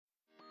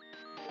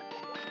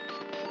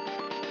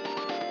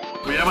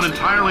We haven't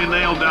entirely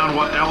nailed down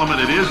what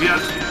element it is yet,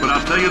 but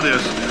I'll tell you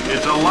this,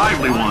 it's a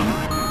lively one.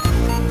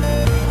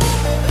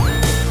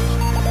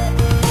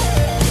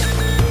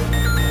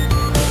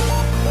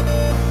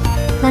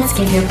 Let's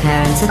give your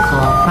parents a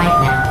call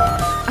right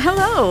now.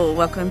 Hello,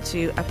 welcome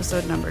to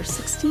episode number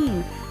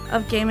 16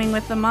 of Gaming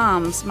with the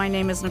Moms. My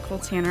name is Nicole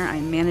Tanner.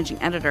 I'm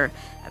managing editor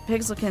at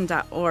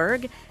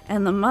Pixelkin.org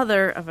and the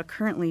mother of a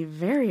currently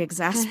very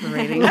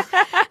exasperating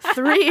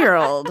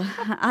 3-year-old.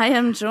 I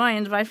am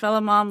joined by fellow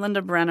mom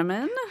Linda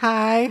Brenneman.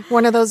 Hi.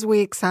 One of those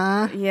weeks,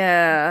 huh?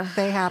 Yeah.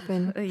 They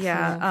happen.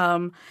 Yeah.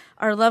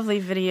 Our lovely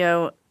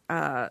video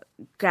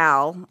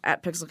gal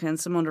at Pixelkin,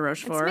 Simone de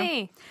Rochefort. It's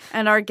me.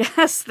 And our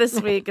guest this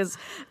week is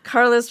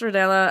Carlos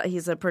Rodela.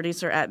 He's a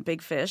producer at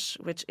Big Fish,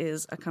 which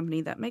is a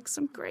company that makes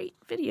some great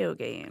video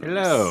games.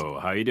 Hello,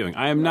 how are you doing?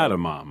 I am not a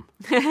mom.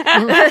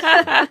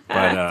 But,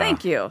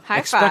 Thank you. High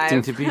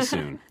expecting five. to be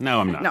soon.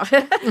 No, I'm not.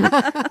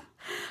 No.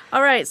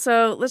 All right,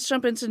 so let's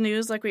jump into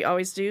news like we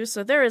always do.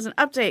 So there is an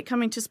update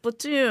coming to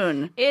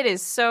Splatoon. It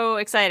is so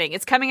exciting.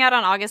 It's coming out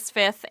on August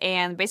 5th,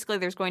 and basically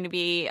there's going to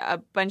be a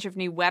bunch of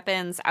new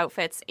weapons,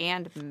 outfits,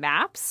 and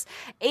maps.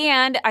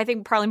 And I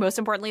think probably most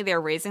importantly,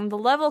 they're raising the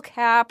level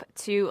cap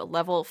to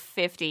level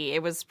 50.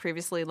 It was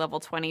previously level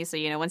 20, so,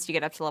 once you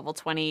get up to level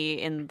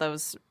 20 in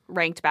those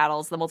ranked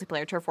battles, the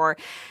multiplayer turf war,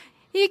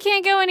 you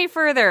can't go any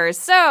further.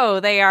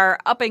 So they are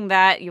upping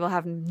that. You will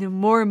have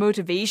more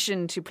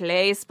motivation to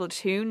play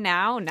Splatoon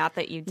now. Not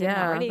that you didn't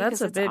already.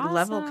 That's a big awesome.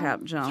 level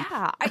cap jump.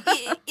 Yeah,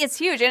 it's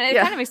huge. And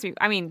it kind of makes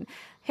me,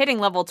 hitting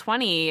level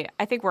 20,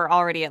 I think we're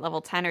already at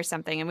level 10 or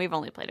something, and we've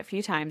only played a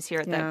few times here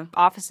at the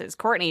offices.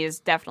 Courtney is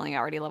definitely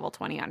already level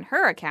 20 on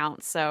her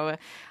account, so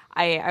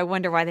I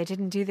wonder why they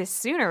didn't do this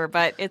sooner,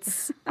 but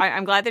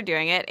I'm glad they're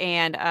doing it.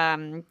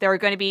 And there are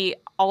going to be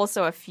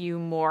also a few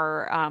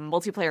more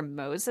multiplayer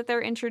modes that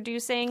they're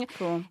introducing.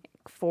 Cool.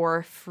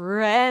 For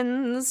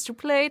friends to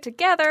play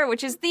together,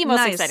 which is the most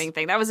Nice. exciting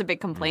thing. That was a big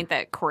complaint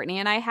that Courtney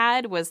and I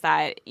had, was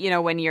that,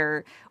 when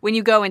you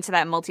go into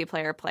that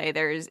multiplayer play,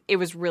 it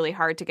was really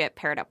hard to get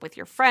paired up with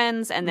your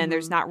friends, and then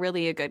there's not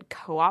really a good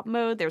co-op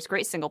mode. There's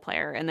great single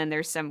player, and then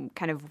there's some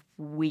kind of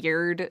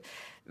weird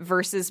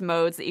versus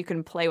modes that you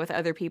can play with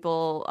other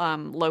people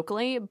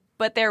locally,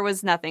 but there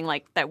was nothing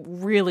like that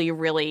really,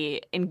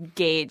 really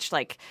engaged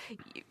like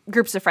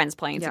groups of friends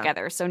playing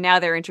together. So now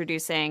they're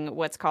introducing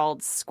what's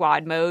called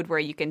squad mode, where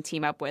you can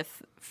team up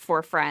with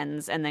 4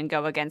 friends and then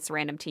go against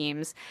random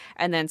teams,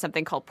 and then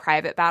something called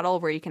private battle,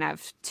 where you can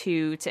have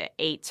 2 to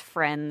 8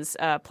 friends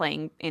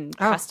playing in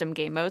custom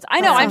game modes. I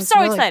know, I'm so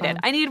really excited. fun.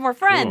 I need more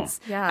friends.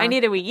 Cool. Yeah. I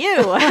need a Wii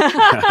U.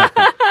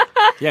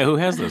 Yeah, who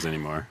has those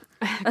anymore?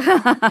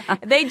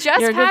 They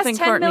just You're a good passed thing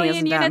 10 Courtney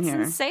million isn't down units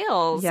here. in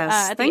sales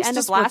Yes, at the thanks end to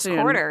of last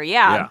Splatoon. quarter.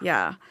 Yeah.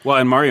 Yeah. Well,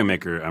 and Mario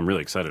Maker, I'm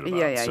really excited about.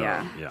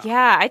 Yeah.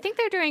 Yeah, I think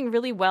they're doing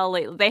really well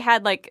lately. They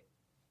had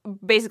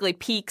basically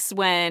peaks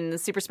when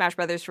Super Smash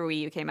Bros. For Wii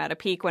U came out, a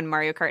peak when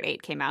Mario Kart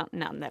 8 came out,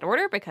 not in that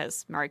order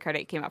because Mario Kart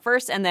 8 came out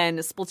first, and then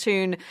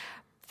Splatoon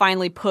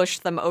finally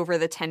pushed them over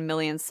the 10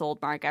 million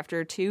sold mark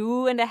after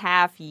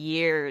 2.5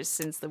 years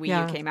since the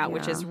Wii U came out,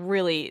 which is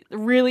really,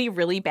 really,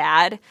 really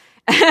bad.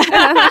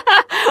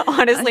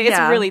 Honestly, it's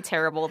really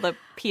terrible. The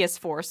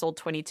PS4 sold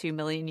 22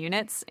 million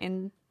units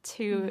in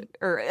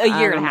a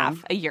year and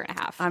a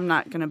half. I'm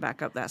not going to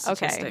back up that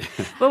statistic.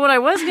 But what I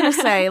was going to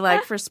say,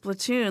 for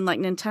Splatoon,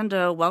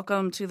 Nintendo,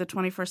 welcome to the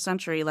 21st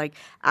century,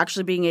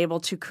 actually being able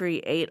to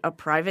create a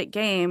private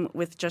game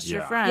with just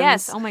your friends.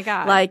 Yes, oh my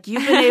God.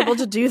 You've been able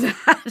to do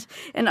that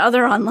in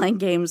other online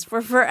games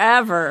for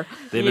forever.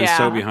 They've been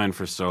so behind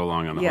for so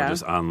long on the whole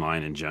just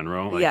online in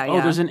general.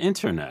 There's an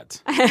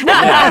internet.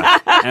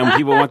 And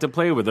people want to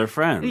play with their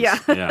friends.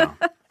 Yeah.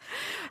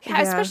 Yeah,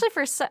 especially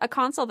for a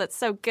console that's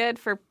so good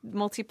for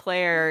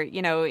multiplayer,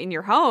 in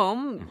your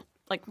home.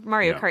 Like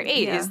Mario Kart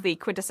 8 is the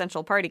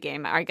quintessential party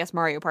game. I guess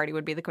Mario Party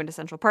would be the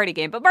quintessential party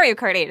game, but Mario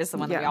Kart 8 is the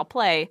one that we all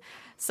play.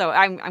 So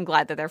I'm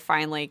glad that they're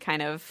finally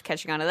kind of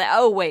catching on to that.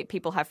 Oh, wait,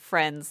 people have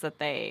friends that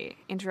they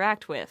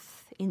interact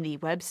with in the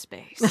web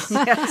space.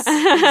 Yes,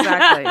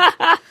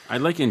 exactly. I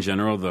like in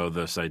general, though,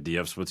 this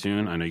idea of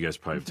Splatoon. I know you guys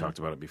probably have talked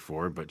about it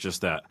before, but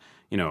just that,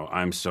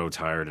 I'm so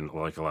tired, and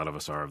like a lot of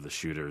us are, of the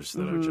shooters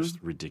that are just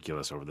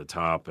ridiculous, over the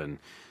top, and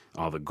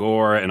all the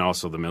gore, and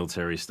also the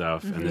military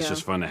stuff. And it's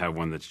just fun to have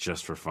one that's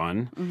just for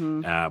fun,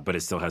 but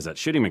it still has that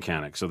shooting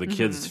mechanic. So the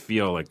kids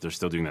feel like they're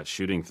still doing that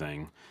shooting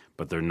thing,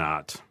 but they're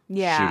not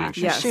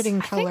shooting.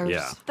 Shooting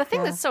colors. The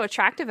thing that's so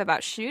attractive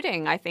about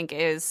shooting, I think,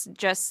 is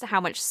just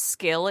how much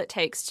skill it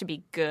takes to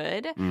be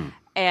good.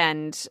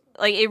 And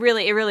it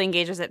really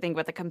engages, I think,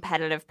 with the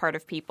competitive part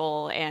of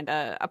people and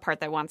a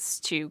part that wants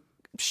to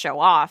show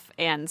off.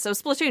 And so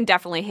Splatoon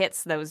definitely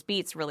hits those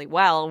beats really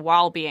well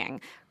while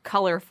being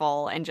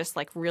colorful and just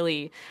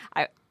really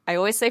I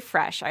always say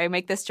fresh. I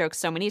make this joke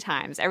so many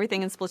times.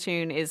 Everything in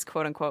Splatoon is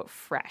quote unquote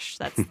fresh.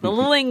 That's the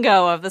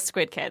lingo of the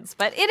Squid Kids.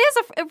 But it is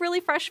a really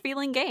fresh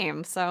feeling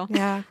game. So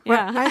yeah.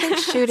 Well, I think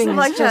shooting is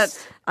like just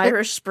that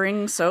Irish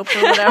Spring soap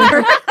or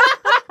whatever.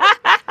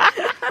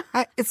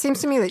 it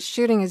seems to me that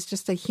shooting is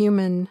just a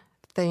human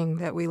thing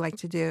that we like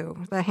to do,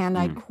 the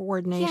hand-eye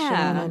coordination.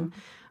 Yeah. And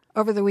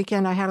over the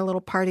weekend, I had a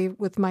little party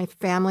with my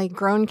family,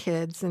 grown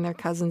kids and their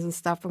cousins and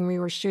stuff, and we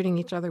were shooting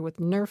each other with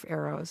Nerf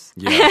arrows.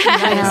 Yeah.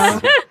 You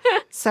know?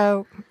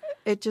 So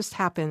it just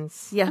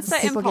happens. Yes. It's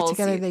an People impulse. get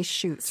together, they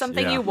shoot.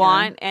 Something Yeah. you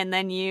want, and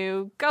then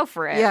you go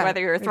for it, Yeah,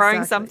 whether you're throwing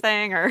exactly.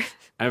 something or...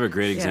 I have a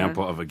great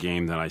example of a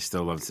game that I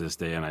still love to this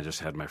day, and I just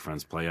had my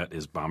friends play it,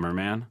 is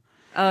Bomberman.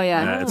 Oh,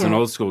 yeah. It's an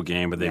old school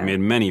game, but they've made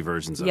many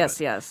versions of Yes,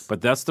 it. yes.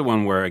 But that's the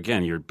one where,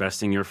 again, you're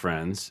besting your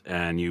friends,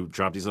 and you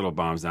drop these little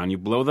bombs down, you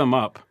blow them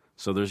up.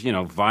 So there's,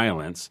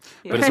 violence,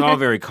 but it's all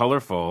very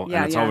colorful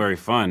and it's all very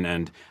fun.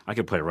 And I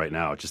could play it right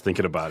now, just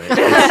thinking about it.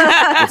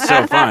 It's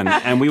so fun.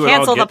 And we would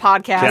Cancel all get, the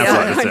podcast. Cancel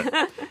it,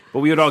 that's it. But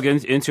we would all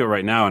get into it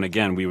right now. And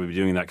again, we would be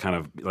doing that kind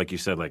of, like you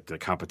said, like the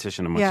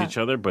competition amongst each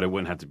other, but it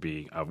wouldn't have to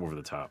be over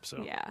the top.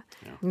 So Yeah.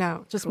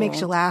 No, just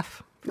makes you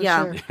laugh. For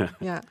Yeah. Sure.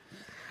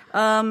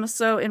 Yeah.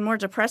 So in more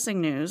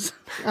depressing news,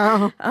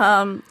 Oh,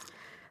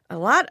 a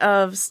lot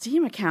of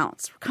Steam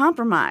accounts were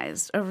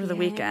compromised over the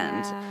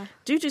weekend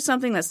due to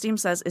something that Steam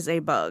says is a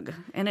bug.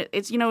 And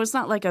it's it's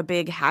not like a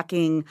big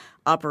hacking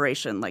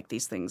operation like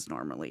these things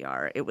normally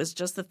are. It was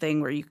just the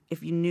thing where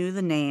if you knew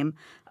the name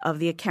of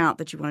the account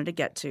that you wanted to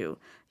get to,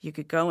 you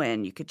could go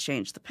in, you could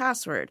change the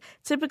password.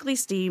 Typically,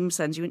 Steam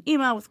sends you an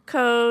email with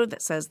code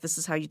that says this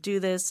is how you do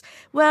this.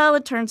 Well,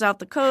 it turns out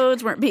the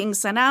codes weren't being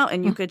sent out,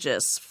 and you could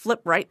just flip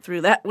right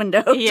through that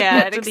window to Yeah,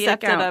 get it to the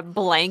accepted account. a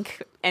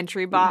blank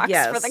entry box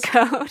Yes. for the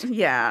code.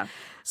 Yeah.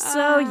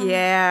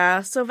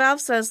 So Valve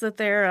says that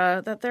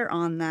they're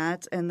on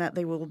that and that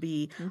they will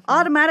be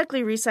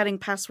automatically resetting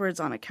passwords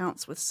on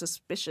accounts with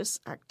suspicious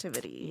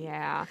activity.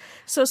 Yeah.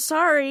 So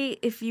sorry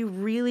if you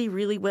really,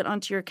 really went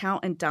onto your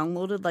account and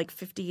downloaded like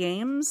 50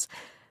 games,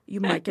 you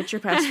might get your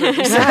password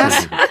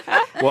reset.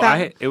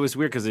 Well, it was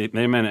weird because they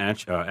meant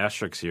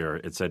asterisks here.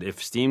 It said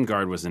if Steam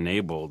Guard was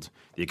enabled,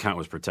 the account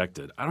was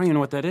protected. I don't even know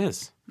what that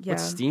is. Yeah.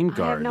 What's Steam Guard?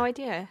 I have no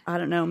idea. I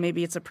don't know.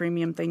 Maybe it's a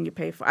premium thing you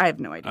pay for. I have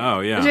no idea. Oh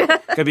yeah,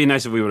 could be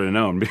nice if we would have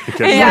known because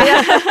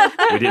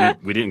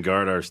we didn't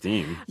guard our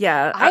Steam.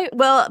 Yeah.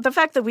 Well, the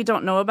fact that we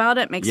don't know about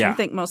it makes me Yeah.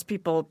 think most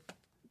people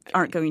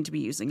aren't going to be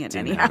using it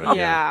Didn't anyhow. have it.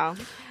 Yeah.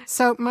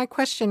 so my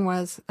question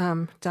was,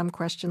 dumb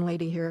question,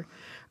 lady here.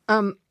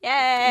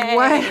 Yay.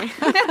 What?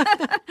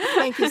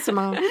 Thank you,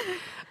 Simone.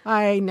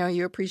 I know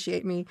you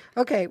appreciate me.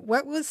 Okay,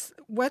 what's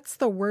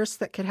the worst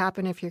that could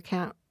happen if your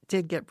account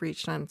did get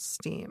breached on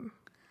Steam?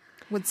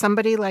 Would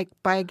somebody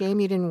buy a game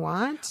you didn't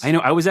want? I know.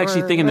 I was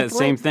actually Or, thinking that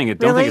same thing. I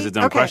don't think it's a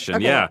dumb Okay, question.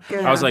 okay, Yeah.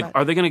 good. I was like,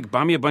 are they going to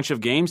buy me a bunch of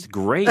games?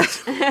 Great.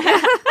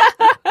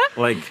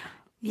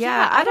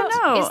 Yeah, I don't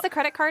know. Is the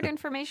credit card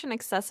information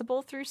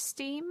accessible through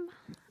Steam?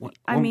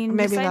 I mean,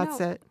 Maybe I that's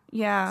know- it.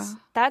 yeah.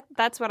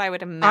 That's what I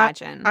would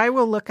imagine. I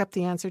will look up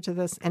the answer to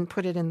this and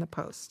put it in the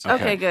post.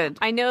 Okay, good.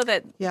 I know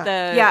that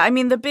Yeah. Yeah, I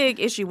mean, the big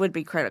issue would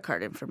be credit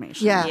card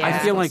information. Yeah. Yeah. I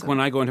feel like when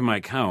I go into my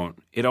account,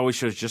 it always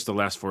shows just the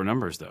last four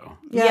numbers, though.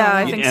 Yeah,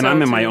 I think and so,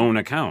 I'm in my too. own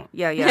account.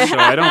 Yeah. So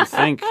I don't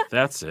think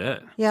that's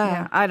it.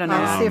 Yeah, I don't know.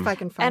 I'll see if I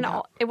can find and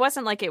out. it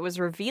wasn't like it was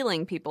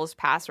revealing people's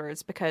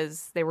passwords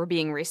because they were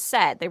being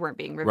reset. They weren't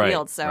being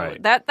revealed. So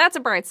right. that's a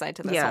bright side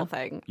to this Yeah. whole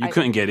thing. You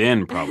couldn't get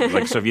in,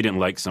 probably. So if you didn't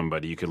like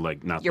somebody, you could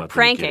not You're let them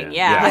pranking, get in.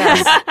 yeah.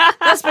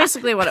 That's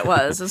basically what it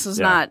was. This is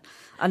Yeah. not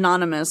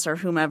anonymous or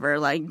whomever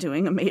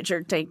doing a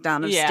major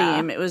takedown of Yeah.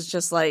 Steam. It was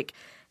just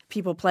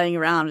people playing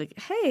around.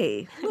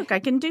 Hey, look, I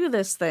can do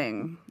this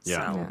thing.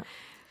 Yeah.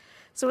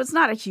 So it's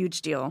not a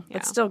huge deal. Yeah.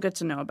 It's still good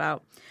to know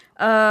about.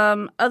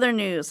 Other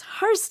news,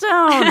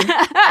 Hearthstone.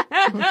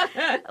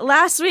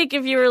 Last week,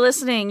 if you were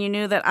listening, you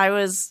knew that I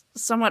was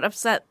somewhat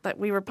upset that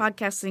we were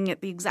podcasting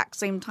at the exact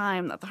same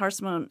time that the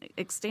Hearthstone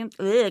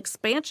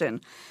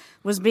expansion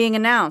was being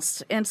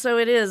announced. And so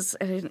it is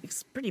a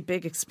pretty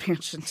big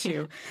expansion,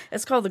 too.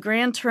 It's called the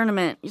Grand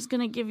Tournament. It's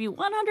going to give you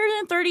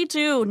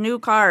 132 new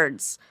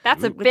cards.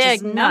 That's a which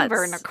is big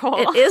number, nuts. Nicole.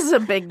 It is a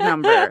big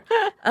number.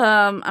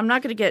 I'm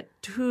not going to get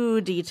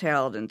too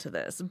detailed into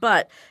this,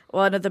 but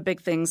one of the big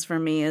things for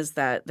me is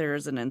that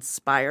there's an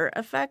Inspire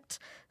effect.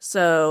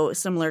 So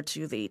similar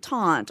to the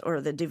Taunt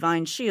or the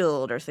Divine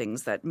Shield or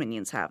things that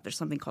minions have, there's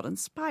something called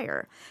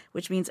Inspire,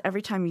 which means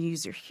every time you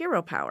use your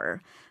hero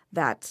power,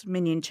 that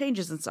minion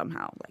changes in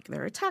somehow, like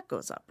their attack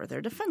goes up or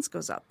their defense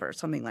goes up or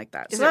something like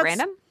that. Is So it that's-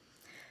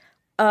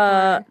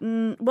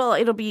 random? Well,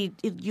 you'll be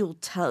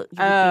told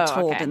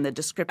okay. in the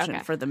description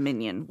Okay. for the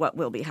minion what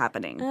will be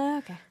happening.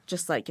 Okay.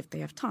 Just like if they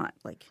have taunt,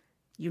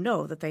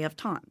 that they have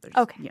taunt. There's,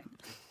 Okay. Yeah.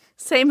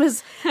 Same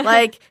as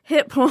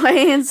hit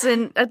points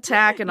and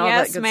attack and all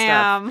Yes, that good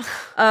ma'am.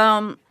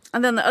 stuff.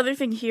 And then the other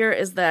thing here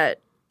is that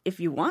if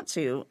you want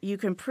to, you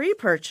can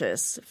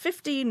pre-purchase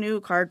 50 new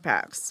card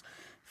packs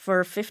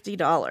for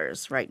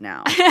 $50 right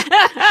now.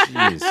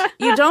 Jeez.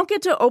 You don't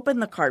get to open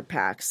the card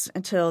packs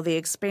until the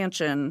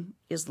expansion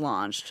is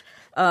launched.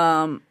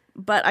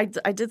 But I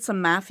did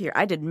some math here.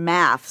 I did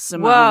math,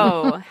 Simone.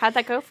 Whoa. How'd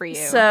that go for you?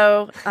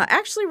 So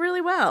actually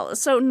really well.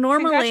 So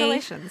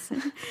Congratulations.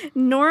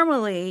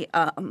 normally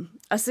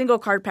a single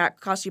card pack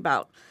costs you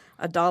about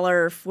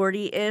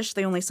 $1.40-ish.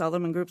 They only sell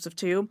them in groups of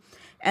two.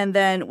 And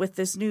then with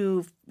this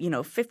new,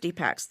 50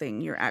 packs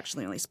thing, you're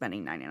actually only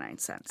spending 99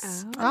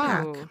 cents.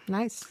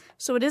 Nice.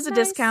 So it is a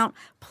discount.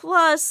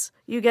 Plus,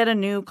 you get a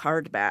new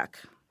card back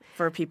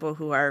for people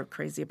who are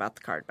crazy about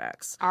the card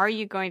backs. Are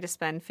you going to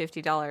spend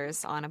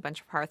 $50 on a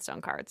bunch of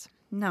Hearthstone cards?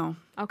 No.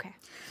 Okay.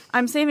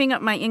 I'm saving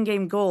up my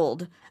in-game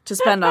gold to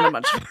spend on a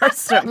bunch of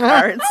Hearthstone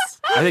cards.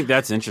 I think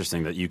that's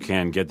interesting that you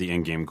can get the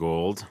in-game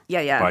gold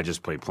by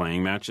just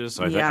playing matches.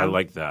 So I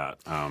like that.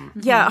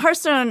 Yeah,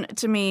 Hearthstone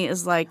to me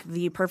is like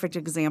the perfect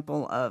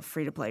example of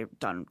free-to-play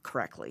done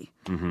correctly.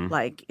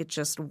 Like it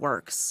just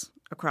works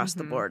across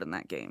the board in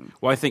that game.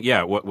 Well, I think,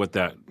 what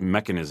that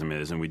mechanism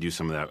is, and we do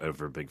some of that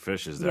over Big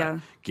Fish, is that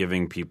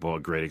giving people a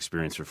great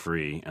experience for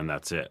free, and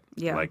that's it.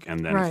 Yeah.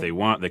 And then if they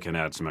want, they can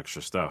add some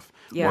extra stuff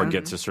or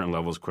get to certain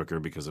levels quicker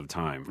because of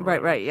time.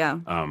 Right, yeah.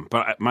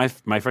 But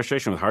my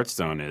frustration with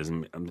Hearthstone is,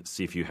 and let's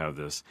see if you have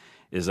this,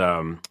 is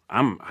I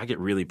get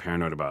really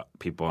paranoid about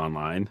people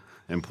online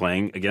and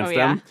playing against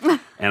them.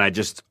 And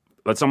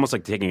it's almost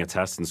like taking a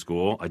test in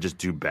school. I just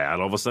do bad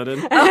all of a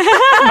sudden.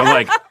 I'm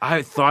like,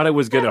 I thought I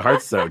was good at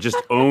Hearthstone, just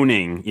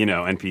owning,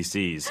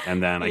 NPCs,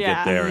 and then I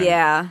get there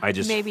and I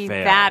just maybe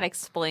fail. that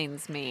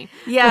explains me.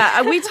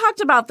 Yeah, we talked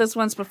about this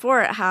once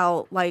before,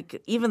 how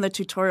like even the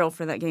tutorial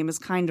for that game is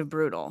kind of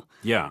brutal.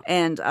 Yeah.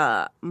 And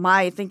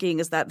my thinking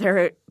is that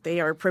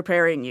they are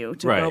preparing you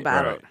to go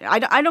battle.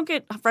 Right. I don't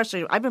get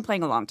frustrated. I've been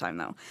playing a long time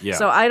though,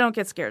 so I don't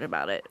get scared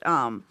about it.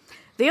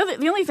 The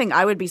only thing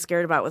I would be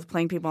scared about with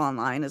playing people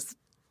online is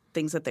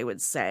things that they would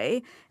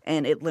say,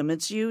 and it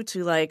limits you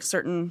to like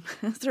certain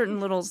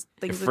little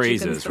things,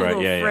 phrases,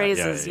 right?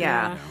 Phrases,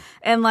 yeah.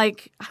 And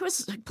like I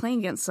was playing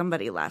against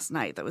somebody last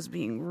night that was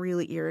being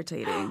really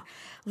irritating,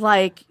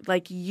 like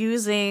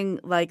using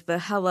like the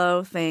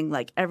hello thing,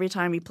 like every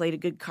time he played a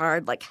good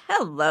card, like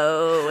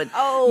hello, and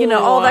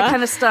all that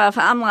kind of stuff.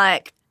 I'm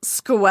like,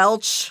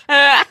 squelch,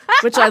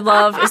 which I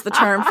love is the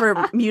term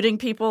for muting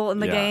people in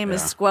the game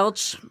is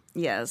squelch.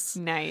 Yes.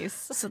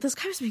 Nice. So this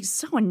guy was being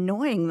so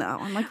annoying, though.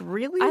 I'm like,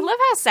 really? I love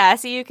how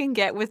sassy you can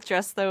get with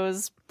just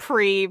those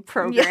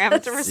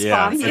pre-programmed responses.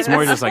 Yeah, it's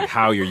more just like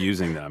how you're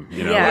using them.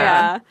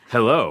 Like,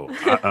 hello.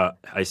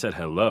 I said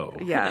hello.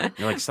 Yeah.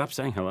 You're like, stop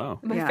saying hello.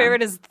 My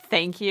favorite is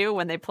thank you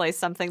when they play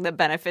something that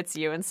benefits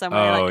you in some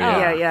way.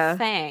 Like,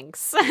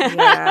 thanks.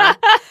 Yeah.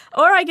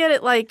 Or I get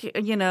it like,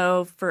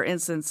 for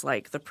instance,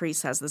 like the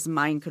priest has this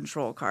mind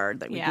control card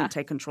that you can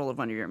take control of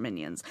one of your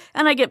minions.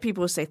 And I get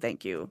people who say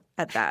thank you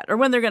at that. Or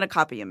when they're going to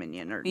copy a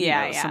minion or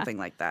something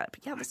like that.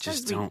 But yeah,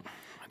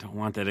 I don't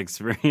want that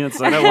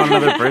experience. I don't want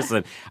another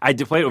person. I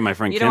played it with my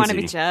friend Kinsey. You don't want to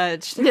be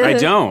judged. I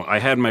don't. I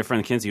had my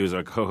friend Kinsey, who was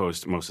a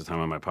co-host most of the time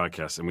on my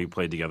podcast, and we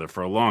played together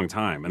for a long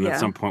time. And at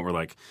some point, we're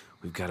like,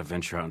 we've got to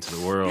venture out into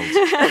the world.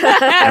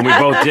 And we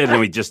both did, and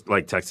we just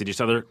like texted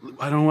each other,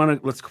 I don't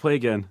want to, let's play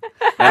again.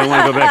 I don't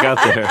want to go back out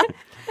there.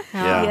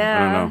 I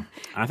don't know.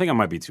 I think I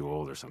might be too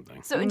old or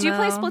something. So do you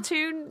play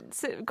Splatoon?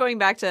 So going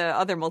back to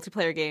other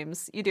multiplayer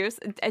games, you do?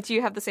 Do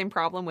you have the same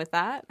problem with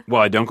that? Well,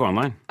 I don't go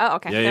online. Oh,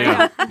 okay.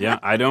 Yeah.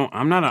 I don't.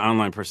 I'm not an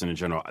online person in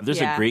general. There's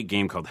a great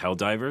game called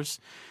Helldivers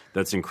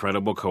that's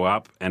incredible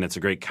co-op, and it's a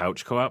great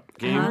couch co-op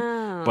game.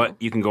 But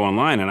you can go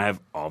online, and I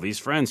have all these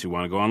friends who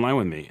want to go online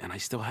with me, and I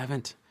still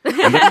haven't.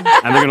 And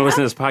they're going to listen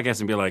to this podcast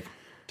and be like,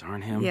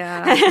 darn him.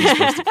 Yeah. He's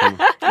supposed to come.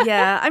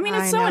 Yeah. I mean,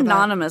 it's so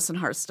anonymous in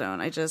Hearthstone.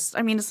 it's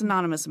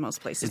anonymous in most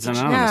places. It's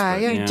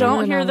anonymous. You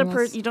don't hear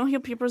you don't hear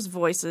people's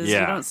voices. You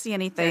don't see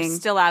anything. They're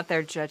still out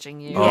there judging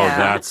you. Oh,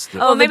 that's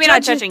maybe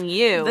not judging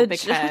you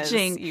because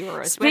you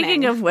were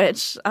Speaking winning. of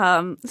which,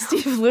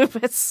 Steve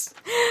Lupus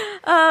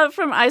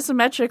from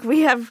Isometric,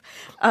 we have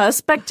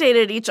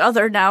spectated each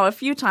other now a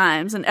few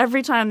times, and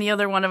every time the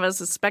other one of us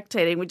is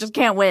spectating, we just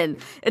can't win.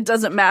 It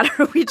doesn't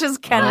matter. We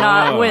just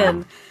cannot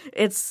win.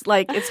 It's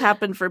like it's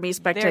happened for me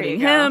spectating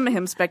him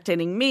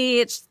spectating me.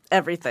 It's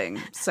everything.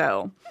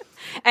 So,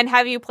 and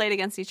have you played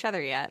against each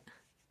other yet?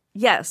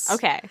 Yes.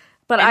 Okay.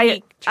 But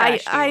and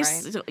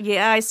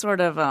I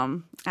sort of I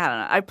don't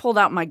know. I pulled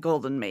out my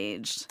golden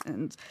mage,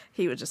 and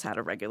he would just had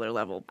a regular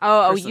level.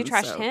 person, you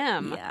trashed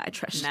him. Yeah, I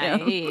trashed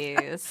him.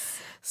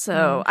 Nice.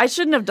 So I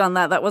shouldn't have done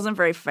that. That wasn't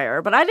very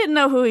fair. But I didn't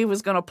know who he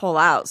was going to pull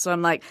out. So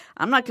I'm like,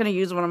 I'm not going to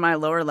use one of my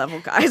lower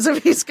level guys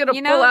if he's going to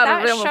pull out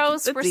that a level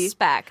shows 50.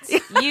 respect.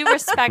 You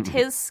respect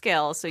his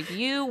skill, so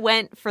you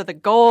went for the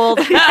gold.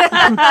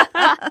 Yeah.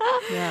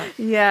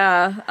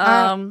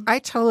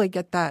 I totally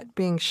get that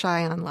being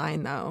shy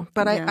online, though.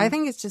 But I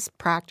think it's just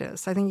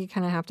practice. I think you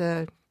kind of have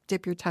to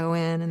dip your toe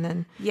in and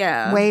then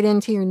wade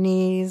into your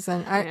knees.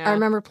 And I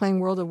remember playing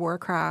World of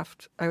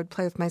Warcraft. I would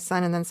play with my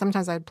son, and then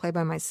sometimes I'd play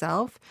by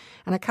myself.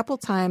 And a couple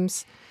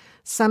times,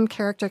 some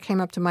character came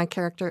up to my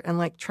character and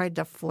like tried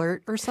to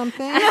flirt or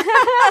something.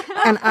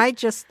 And I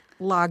just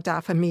logged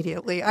off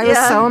immediately. I was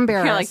so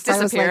embarrassed. You're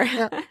like, disappear. I was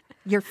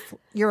like,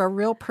 you're a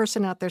real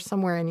person out there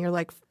somewhere and you're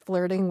like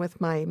flirting with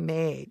my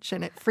mage,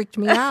 and it freaked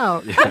me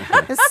out.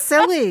 It's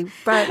silly,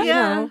 but you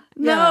know.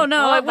 No,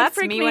 Well, it would that's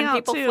freak me me when out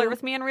people too. flirt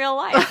with me in real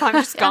life. I'm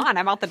just gone.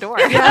 I'm out the door.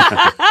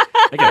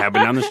 That could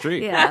happen down the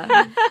street.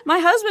 Yeah. My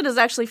husband is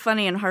actually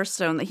funny in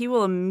Hearthstone that he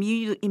will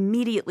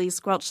immediately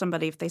squelch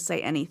somebody if they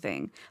say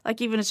anything. Like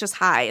even it's just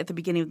hi at the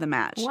beginning of the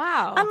match.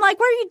 Wow. I'm like,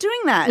 why are you doing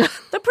that?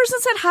 The person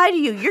said hi to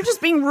you. You're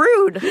just being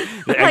rude.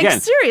 Like Again,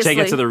 seriously.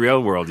 take it to the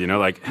real world,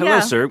 like, hello, Yeah.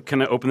 sir,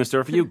 can I open this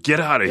door for you? Get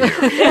out of here.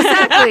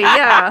 Exactly,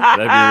 yeah.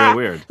 That'd be real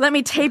weird. Let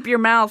me tape your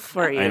mouth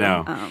for you. I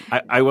know. Um,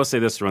 I will say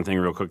this one thing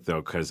real quick,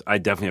 though, because I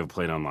definitely have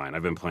played online.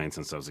 I've been playing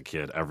since I was a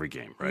kid, every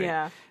game, right?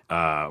 Yeah.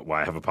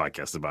 Why I have a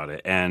podcast about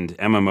it. And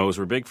MMOs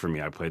were big for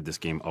me. I played this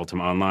game,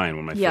 Ultima Online,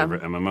 one of my Yeah.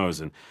 favorite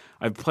MMOs. And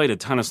I've played a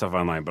ton of stuff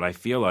online, but I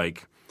feel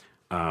like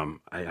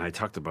I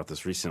talked about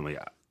this recently.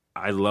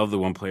 I love the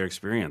one-player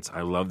experience.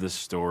 I love the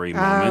story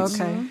moments.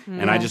 okay.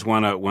 And I just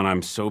want to, when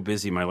I'm so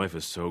busy, my life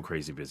is so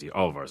crazy busy.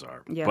 All of ours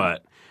are. Yeah.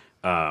 But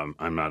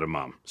I'm not a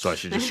mom, so I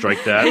should just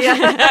strike that.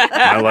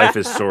 My life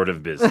is sort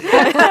of busy.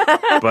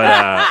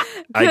 But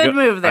Good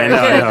move there. I know,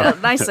 I know.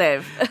 Good. Nice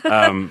save.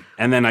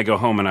 And then I go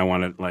home and I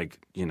want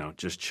to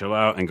just chill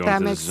out and go That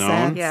into the makes zone.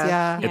 sense. Yeah.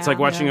 Yeah. It's like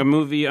watching a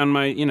movie on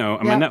my,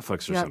 on my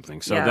Netflix or Yep.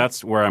 something. So Yeah.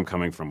 that's where I'm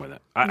coming from with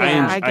it. I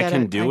I get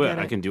can it. do I it. get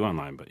I it. can do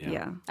online, but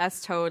Yeah.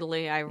 That's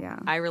totally, Yeah.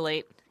 I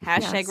relate.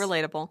 Hashtag Yes.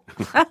 relatable.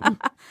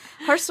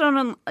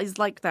 Hearthstone is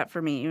like that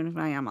for me, even if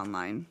I am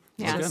online.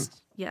 Yeah. That's good.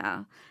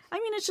 Yeah. I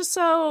mean, it's just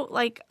so,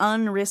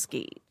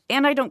 unrisky.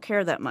 And I don't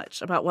care that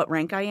much about what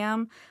rank I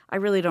am. I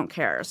really don't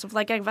care. So, if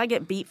I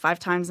get beat 5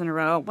 times in a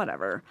row,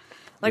 whatever.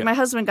 Yeah. My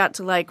husband got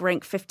to,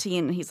 rank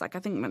 15, and he's like, I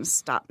think I'm going to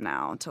stop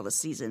now until the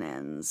season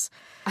ends.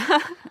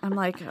 I'm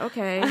like,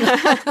 okay.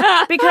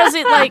 Because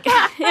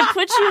it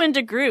puts you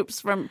into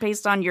groups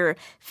based on your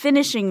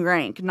finishing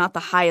rank, not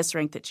the highest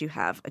rank that you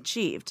have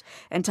achieved,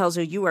 and tells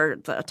you are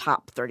the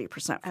top 30%,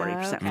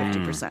 40%,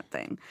 50%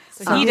 thing.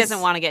 So he doesn't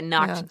want to get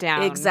knocked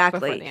down Exactly.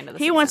 before the end of the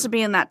He season. wants to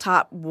be in that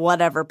top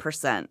whatever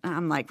percent. And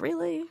I'm like,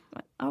 really?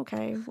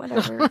 Okay,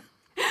 whatever.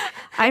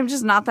 I'm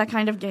just not that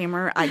kind of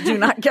gamer. I do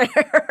not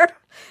care.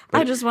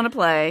 I just want to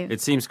play.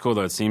 It seems cool,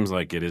 though. It seems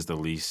like it is the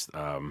least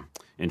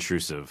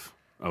intrusive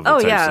of the Oh,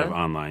 types yeah. of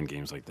online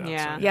games like that.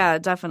 Yeah. So, Yeah,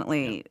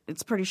 definitely.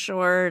 It's pretty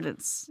short. You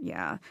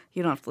don't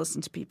have to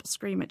listen to people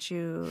scream at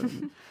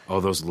you. Oh,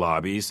 those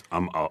lobbies.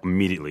 I'm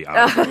immediately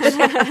out of those.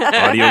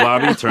 Audio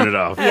lobby, turn it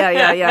off.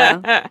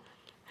 Yeah.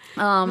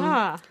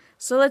 Ah.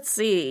 So let's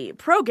see.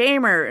 Pro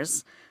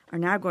gamers are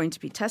now going to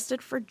be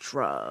tested for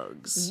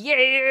drugs,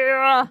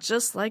 Yeah.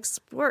 just like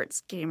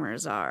sports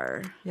gamers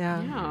are.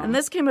 Yeah. And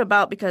this came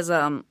about because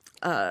a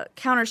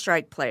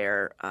Counter-Strike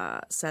player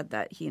said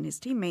that he and his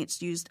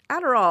teammates used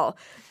Adderall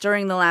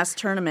during the last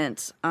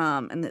tournament.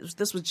 And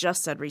this was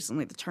just said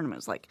recently. The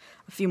tournament was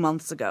a few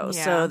months ago.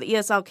 Yeah. So the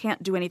ESL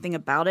can't do anything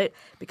about it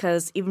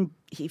because even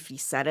if he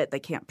said it, they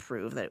can't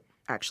prove that it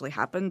actually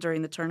happened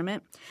during the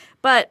tournament.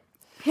 But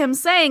him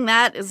saying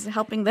that is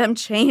helping them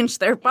change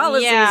their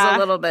policies a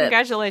little bit.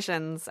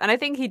 Congratulations. And I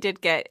think he did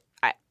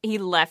he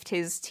left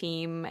his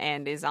team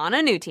and is on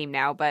a new team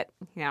now, but,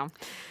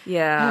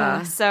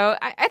 Yeah. So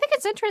I think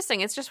it's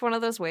interesting. It's just one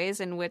of those ways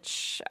in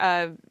which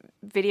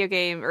video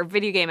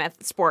game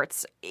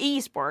sports,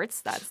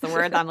 esports, that's the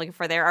word I'm looking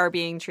for there, are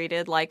being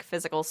treated like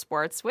physical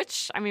sports,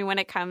 which, when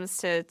it comes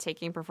to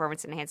taking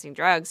performance-enhancing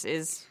drugs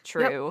is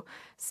true.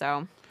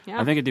 So, yeah.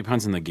 I think it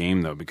depends on the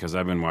game, though, because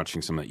I've been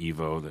watching some of the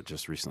Evo that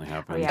just recently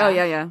happened. yeah. Oh,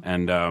 yeah.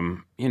 And,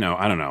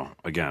 I don't know.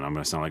 Again, I'm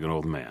going to sound like an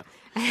old man.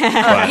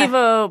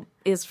 Evo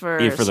is for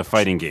For the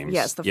fighting games.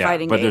 Yes, the yeah,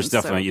 fighting but games. there's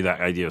definitely that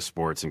idea of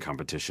sports and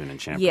competition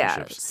and Yeah,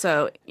 championships.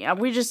 so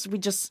we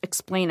just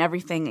explain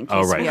everything in case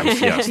Oh, right. we have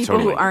Yes, people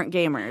totally. who aren't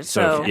gamers.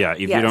 So, if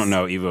you yes. don't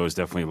know, Evo is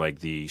definitely like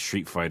the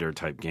Street Fighter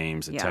type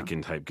games, the Yeah.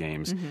 Tekken type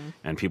games,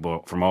 and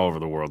people from all over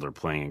the world are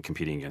playing and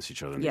competing against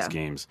each other in Yeah. these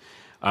games.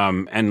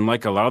 And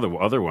like a lot of the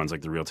other ones,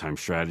 like the real-time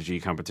strategy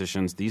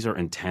competitions, these are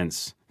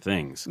intense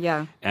things.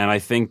 Yeah. And I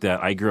think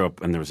that I grew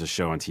up and there was a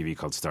show on TV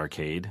called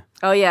Starcade.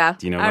 Oh yeah,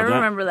 Do you know I about that?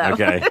 remember that.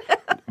 Okay.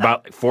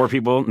 About 4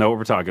 people know what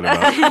we're talking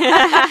about.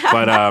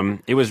 But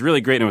it was really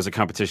great, and it was a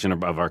competition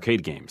of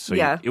arcade games. So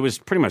Yeah. it was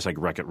pretty much like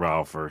Wreck-It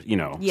Ralph or, some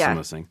Yeah. of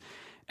those things.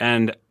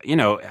 And,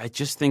 I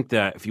just think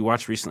that if you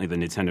watch recently the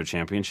Nintendo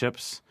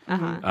Championships,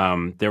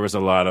 there was a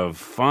lot of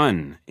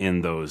fun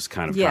in those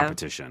kind of Yeah.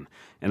 competition.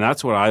 And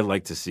that's what I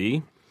like to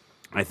see.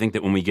 I think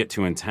that when we get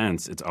too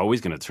intense, it's always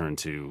going to turn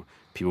to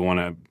people want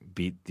to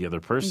beat the other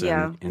person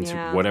Yeah. into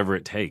Yeah. whatever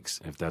it takes.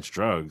 If that's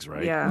drugs,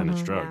 right? Yeah. Then it's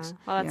Yeah. drugs.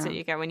 Well, that's Yeah. what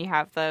you get when you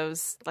have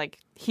those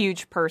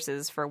huge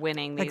purses for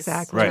winning these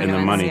Exactly. Right, and the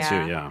money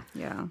tournaments, too, yeah.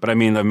 Yeah. But I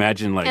mean,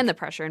 imagine and the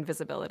pressure and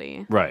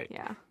visibility. right.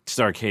 Yeah.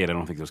 Starcade, I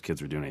don't think those kids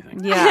were doing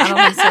anything. Yeah, I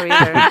don't think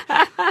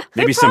so either.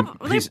 Maybe They some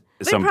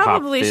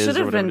probably pop fizz should or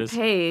have whatever been it is.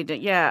 paid.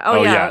 Yeah.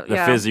 Oh, yeah. the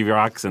fizzy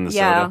rocks and the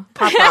Yeah. soda.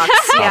 Pop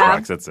rocks. Pop Yeah.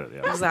 rocks, that's it.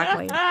 Yeah.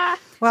 Exactly.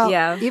 Well,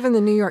 Yeah. even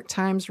the New York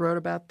Times wrote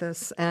about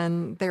this,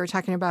 and they were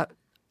talking about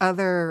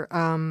other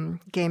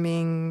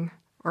gaming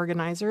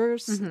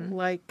organizers,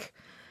 like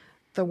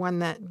the one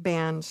that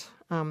banned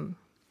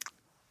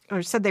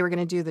or said they were going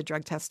to do the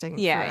drug testing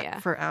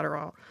for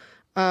Adderall.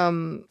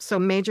 So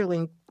Major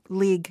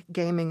League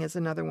Gaming is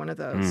another one of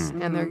those,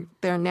 and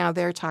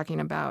they're talking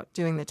about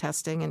doing the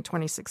testing in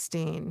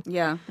 2016.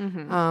 Yeah.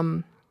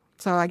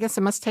 So I guess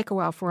it must take a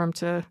while for them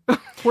to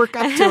work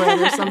up to it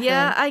or something.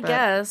 Yeah, I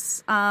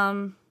guess.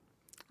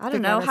 I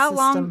don't know how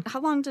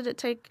long did it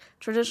take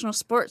traditional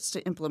sports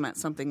to implement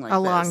something like this? A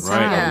long time.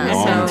 Right, Yeah. a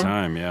long So-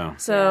 time, yeah.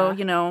 So,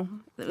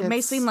 it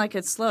may seem like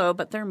it's slow,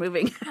 but they're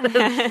moving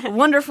at a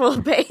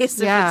wonderful pace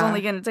if it's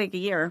only going to take a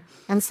year.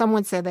 And some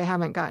would say they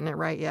haven't gotten it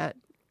right yet.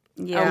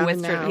 Yeah,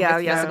 with no.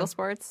 physical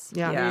sports.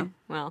 Yeah.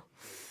 Well,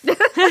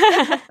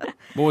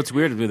 Well, what's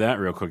weird with that,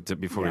 real quick,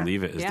 before we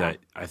leave it, is Yeah. that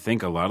I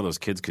think a lot of those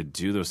kids could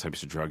do those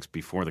types of drugs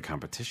before the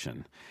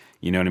competition.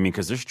 You know what I mean?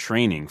 Because there's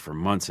training for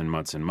months and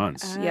months and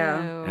months.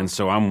 Yeah. And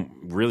so I'm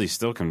really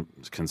still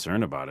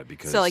concerned about it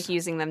because... So, like,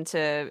 using them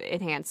to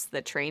enhance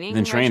the training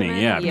Then training,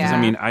 regimen? yeah. Because,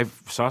 I mean, I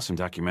saw some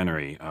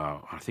documentary.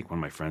 I think one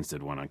of my friends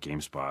did one on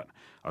GameSpot.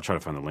 I'll try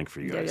to find the link for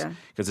you guys.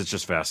 Because it's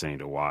just fascinating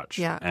to watch.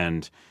 Yeah.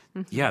 And,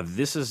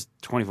 this is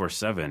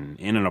 24/7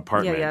 in an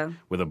apartment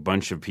with a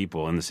bunch of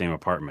people in the same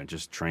apartment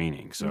just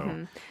training. So,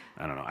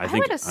 I don't know. I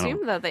would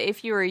assume, though, that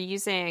if you were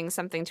using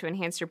something to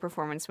enhance your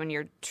performance when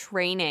you're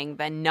training,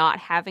 then not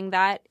having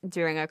that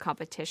during a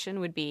competition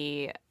would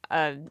be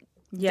a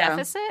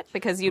deficit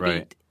because you'd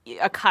be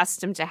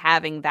accustomed to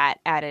having that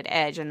added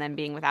edge, and then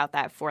being without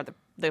that for the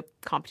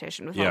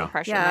competition with all the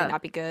pressure might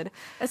not be good.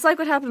 It's like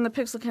what happened in the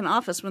Pixelkin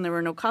office when there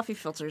were no coffee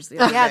filters the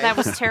other day. That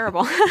was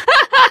terrible.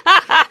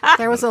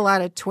 There was a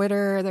lot of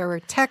Twitter. There were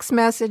text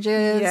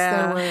messages.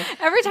 Yeah. There were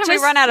Every time we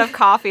run out of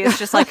coffee, it's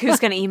just like, who's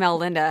going to email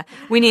Linda?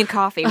 We need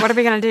coffee. What are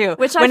we going to do?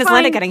 Which when I is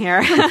Linda find getting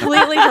here?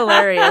 completely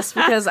hilarious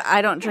because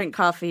I don't drink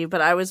coffee,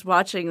 but I was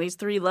watching these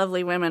three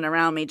lovely women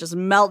around me just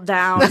melt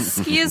down.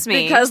 Excuse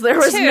me. Because there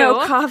was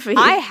no coffee.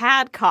 I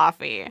had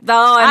coffee.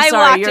 Oh, I'm I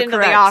sorry, walked you're into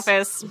correct. the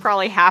office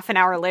probably half an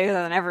hour later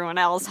than everyone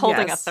else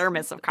holding Yes. a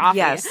thermos of coffee.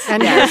 Yes.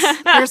 And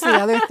here's the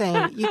other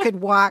thing. You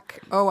could walk,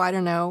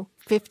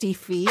 50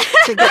 feet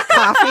to get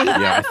coffee.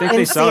 Yeah, I think in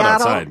they sell it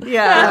Seattle. outside.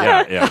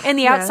 Yeah. Yeah. In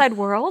the outside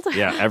world?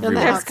 Yeah, In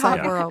everywhere. the outside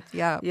Yeah. world.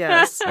 Yeah.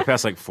 Yes. I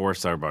passed like 4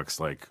 Starbucks,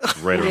 like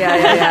right over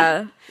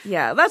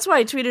Yeah. That's why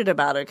I tweeted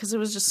about it because it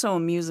was just so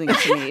amusing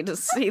to me to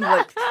see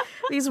like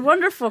these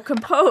wonderful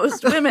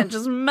composed women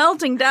just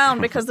melting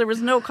down because there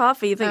was no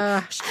coffee. You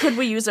think, could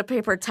we use a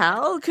paper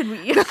towel? Could we?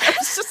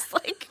 It's just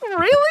like,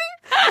 really?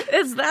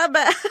 It's that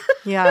bad?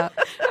 Yeah.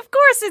 Of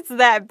course it's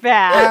that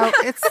bad.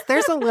 Well,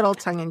 there's a little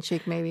tongue in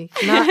cheek, maybe.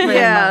 Not very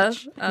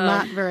much.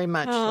 Not very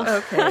much.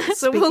 Okay,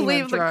 so Speaking we'll of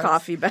leave the drugs.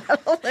 coffee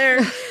battle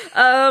there.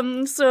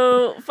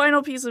 So,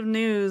 final piece of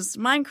news: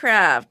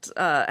 Minecraft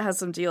has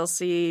some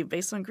DLC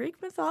based on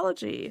Greek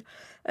mythology.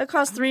 It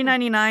costs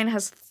 $3.99,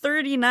 has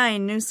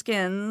 39 new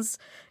skins,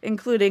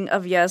 including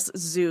of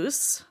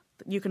Zeus.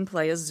 You can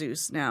play as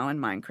Zeus now in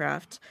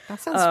Minecraft. That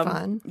sounds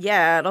fun.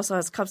 Yeah, it also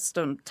has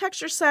custom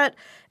texture set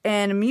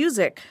and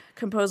music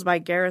composed by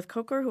Gareth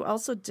Coker, who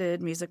also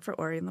did music for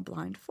Ori and the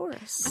Blind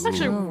Forest. I'm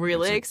actually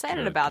really that's a excited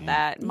good about game.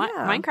 that. Yeah.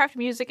 Minecraft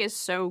music is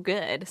so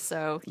good.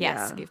 So,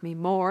 yes, Yeah. give me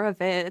more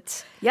of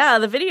it. Yeah,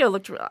 the video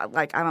looked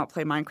like, I don't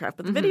play Minecraft,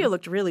 but the video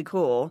looked really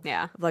cool.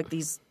 Yeah. Like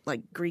these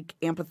like Greek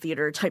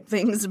amphitheater type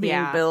things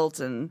being built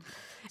and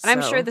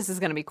I'm so- sure this is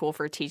going to be cool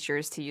for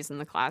teachers to use in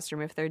the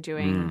classroom if they're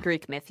doing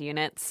Greek myth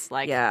units.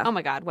 Like, oh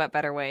my God, what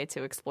better way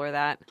to explore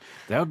that?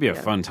 That would be a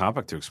fun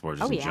topic to explore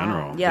just in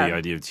general. Yeah. The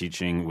idea of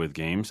teaching with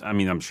games. I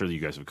mean, I'm sure you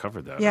guys have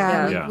covered that.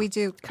 Yeah, right? we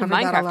do cover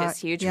that a Minecraft lot. is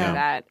huge Yeah. for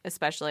that,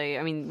 especially.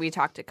 I mean, we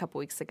talked a couple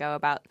weeks ago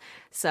about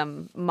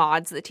some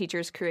mods that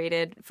teachers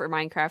created for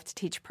Minecraft to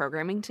teach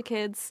programming to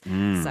kids.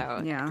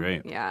 So, Yeah.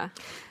 Great. yeah.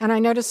 And I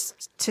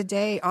noticed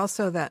today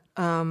also that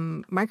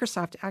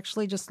Microsoft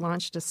actually just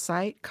launched a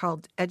site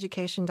called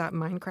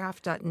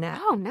education.minecraft.net.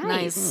 Oh,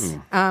 nice.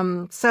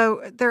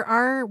 So there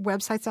are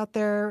websites out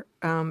there,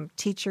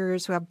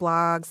 teachers who have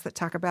blogs that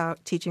talk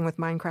about teaching with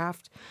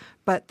Minecraft,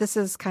 but this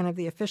is kind of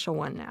the official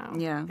one now.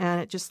 Yeah.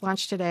 And it just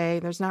launched today.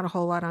 There's not a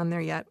whole lot on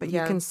there yet, but you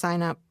can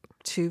sign up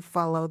to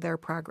follow their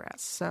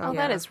progress. So Oh,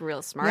 that is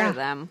real smart Yeah. of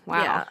them.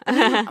 Wow. Yeah.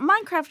 I mean,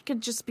 Minecraft could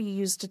just be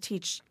used to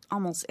teach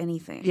almost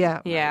anything.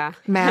 yeah, Yeah.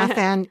 math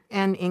and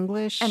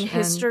English And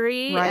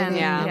history writing.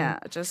 and Yeah.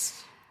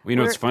 just Well, you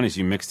know what's funny is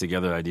you mix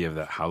together the idea of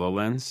that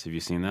HoloLens. Have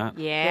you seen that?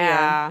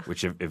 Yeah.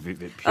 Which if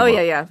people,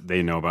 yeah.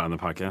 they know about on the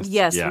podcast.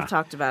 yes, Yeah. we've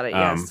talked about it.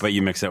 Yes. But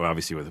you mix that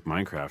obviously with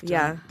Minecraft.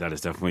 Yeah. and that is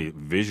definitely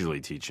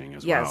visually teaching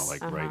as Yes. well.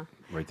 Like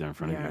right there in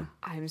front of you.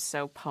 I'm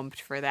so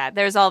pumped for that.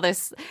 There was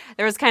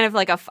kind of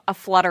like a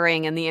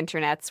fluttering in the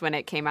internets when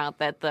it came out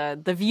that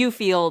the view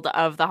field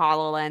of the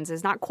HoloLens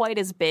is not quite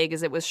as big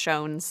as it was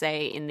shown,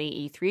 say, in the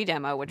E3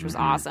 demo, which was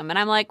awesome. And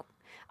I'm like,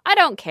 I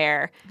don't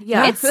care.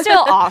 Yeah. It's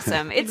still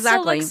awesome. It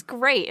Exactly. still looks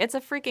great. It's a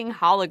freaking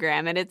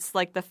hologram, and it's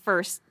like the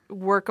first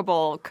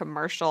workable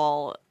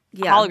commercial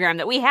hologram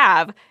that we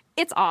have.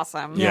 It's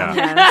awesome. Yeah.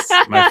 Yes.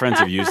 My friends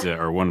have used it,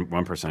 or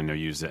one person I know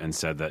used it and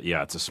said that,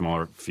 yeah, it's a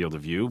smaller field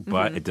of view,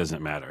 but it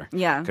doesn't matter.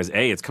 Yeah. Because,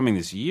 it's coming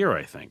this year,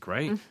 I think,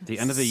 right? The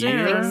end of the Soon.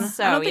 year?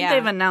 So, I don't think yeah.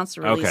 they've announced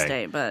a release Okay.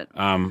 date, but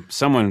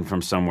Someone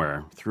from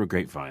somewhere, through a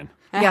grapevine,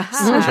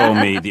 yes. told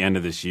me the end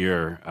of this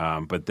year,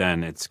 but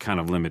then it's kind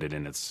of limited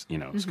in its,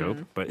 scope.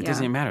 But it Yeah.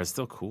 doesn't matter. It's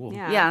still cool.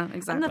 Yeah, And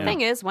exactly. the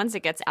thing is, once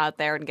it gets out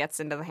there and gets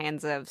into the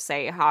hands of,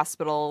 say,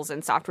 hospitals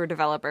and software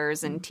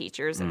developers and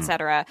teachers, et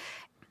cetera,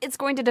 it's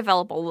going to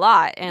develop a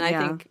lot. And I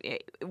Yeah.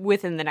 think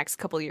within the next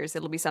couple of years,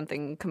 it'll be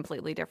something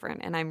completely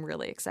different. And I'm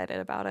really excited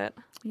about it.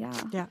 Yeah.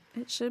 Yeah.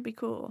 It should be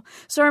cool.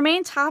 So our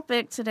main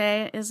topic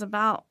today is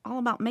all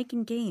about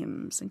making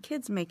games and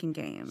kids making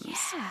games.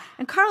 Yeah.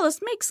 And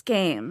Carlos makes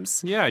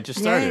games. Yeah, I just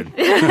started.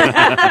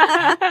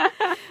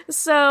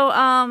 So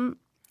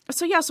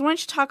why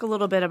don't you talk a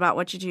little bit about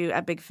what you do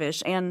at Big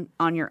Fish and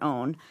on your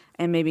own,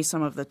 and maybe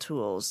some of the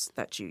tools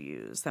that you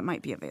use that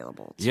might be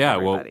available to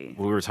everybody.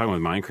 Well, we were talking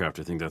with Minecraft.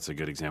 I think that's a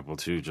good example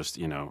too. Just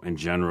in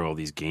general,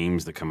 these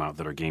games that come out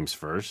that are games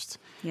first,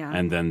 Yeah.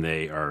 and then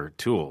they are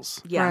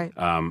tools. Yeah. Right.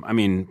 I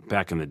mean,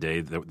 back in the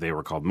day, they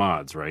were called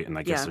mods, right? And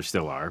I guess Yeah. there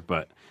still are,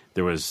 but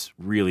there was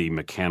really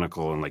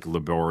mechanical and like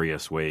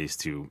laborious ways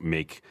to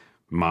make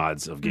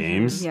mods of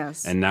games.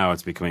 Yes. And now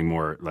it's becoming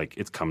more like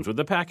it comes with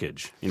the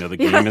package. The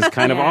game is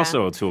kind of Yeah.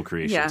 also a tool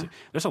creation. Yeah. Too.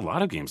 There's a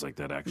lot of games like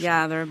that, actually.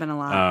 Yeah, there have been a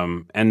lot.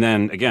 And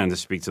then again, to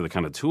speak to the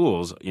kind of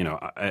tools,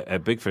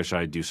 at Big Fish,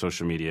 I do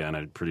social media and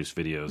I produce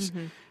videos,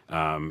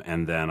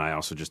 and then I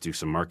also just do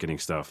some marketing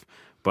stuff.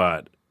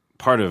 But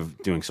part of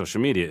doing social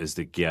media is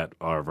to get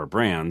all of our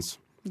brands.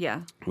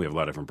 Yeah. We have a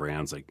lot of different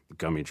brands like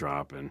Gummy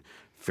Drop and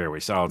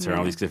Fairway Solitaire, and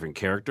all these different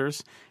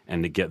characters,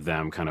 and to get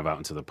them kind of out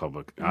into the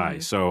public eye.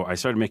 So I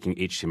started making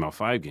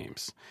HTML5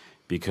 games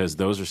because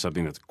those are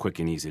something that's quick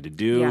and easy to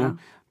do. Yeah.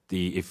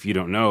 If you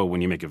don't know,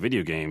 when you make a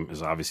video game,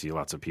 there's obviously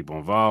lots of people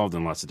involved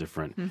and lots of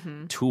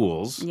different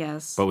tools.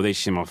 Yes. But with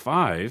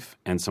HTML5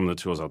 and some of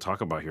the tools I'll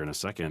talk about here in a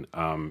second,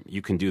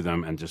 you can do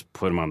them and just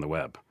put them on the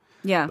web.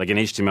 Yeah. Like an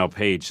HTML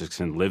page just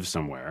can live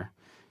somewhere,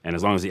 and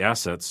as long as the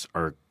assets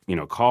are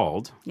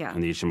called, Yeah.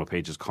 and the HTML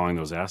page is calling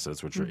those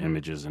assets, which are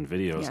images and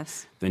videos,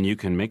 Yes. then you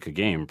can make a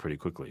game pretty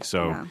quickly.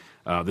 So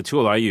the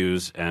tool I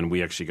use, and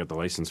we actually got the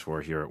license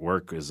for here at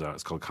work, is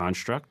it's called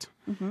Construct,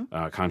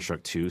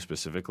 Construct 2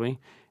 specifically.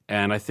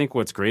 And I think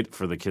what's great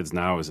for the kids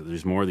now is that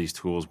there's more of these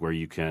tools where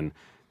you can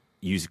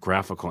use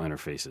graphical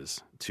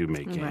interfaces to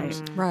make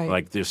games. Right.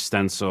 Like there's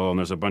Stencil, and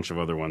there's a bunch of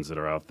other ones that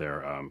are out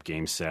there.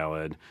 Game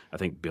Salad, I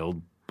think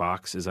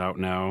BuildBox is out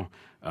now.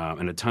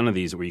 And a ton of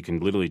these where you can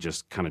literally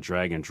just kind of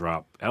drag and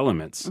drop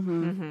elements.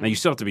 Now you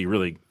still have to be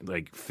really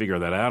figure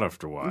that out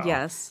after a while.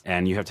 Yes.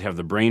 And you have to have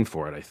the brain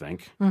for it, I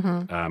think,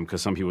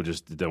 because some people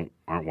just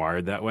aren't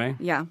wired that way.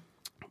 Yeah.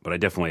 But I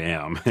definitely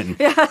am, and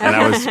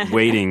I was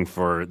waiting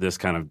for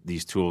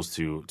these tools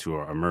to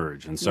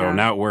emerge. And so Yeah.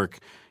 now at work,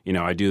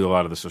 I do a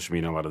lot of the social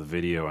media, a lot of the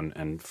video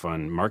and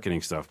fun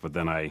marketing stuff. But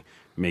then I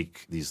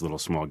make these little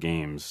small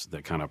games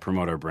that kind of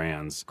promote our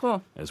brands,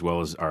 Cool. as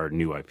well as our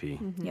new IP.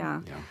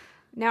 Yeah.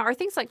 Now, are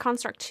things like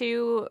Construct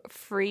 2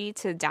 free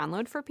to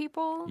download for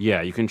people?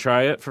 Yeah, you can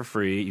try it for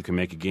free. You can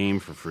make a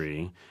game for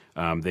free.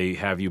 They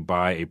have you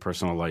buy a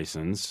personal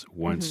license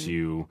once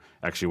you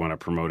actually want to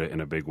promote it in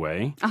a big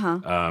way.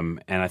 And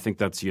I think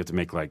you have to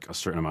make like a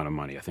certain amount of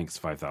money. I think it's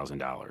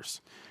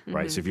 $5,000,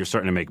 right? So if you're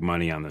starting to make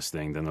money on this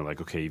thing, then they're like,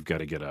 okay, you've got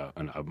to get a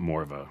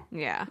more of a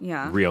Yeah.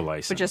 Yeah. real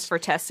license. But just for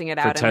testing it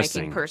For out and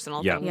testing. making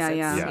personal Yeah. things. Yeah, it's-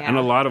 yeah. Yeah, and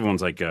a lot of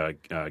ones like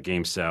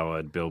Game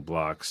Salad,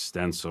 BuildBlocks,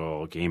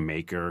 Stencil, Game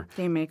Maker.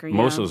 Game Maker,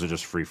 Most yeah. of those are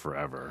just free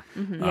forever.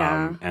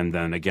 Yeah. And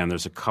then again,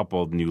 there's a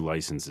couple new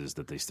licenses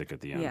that they stick at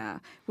the end. Yeah.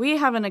 We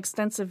have an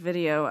extensive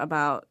video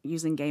about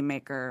using Game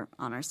Maker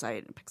on our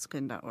site,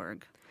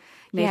 pixelkin.org.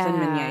 Nathan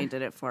Yeah. Meunier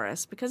did it for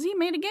us because he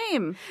made a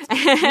game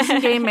using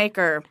Game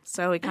Maker.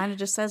 So he kind of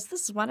just says,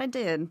 this is what I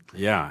did.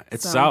 Yeah,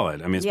 it's So,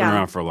 solid. I mean, it's been yeah.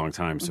 around for a long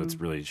time, so it's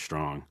really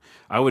strong.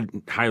 I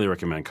would highly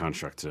recommend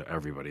Construct to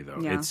everybody, though.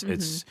 Yeah.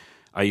 It's.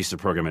 I used to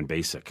program in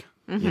BASIC,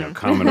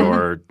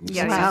 Commodore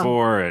Yeah.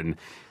 64,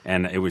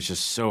 and it was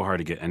just so hard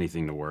to get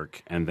anything to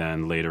work. And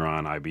then later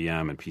on,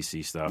 IBM and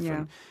PC stuff.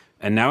 Yeah.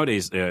 And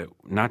nowadays,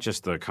 not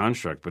just the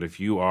Construct, but if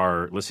you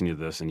are listening to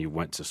this and you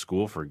went to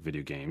school for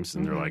video games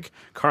and they're like,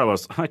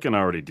 Carlos, I can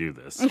already do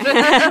this.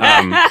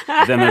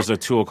 Then there's a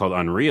tool called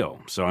Unreal.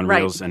 So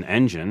Unreal's an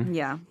engine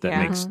Yeah. that Yeah.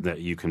 makes that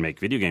you can make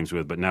video games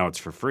with, but now it's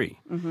for free.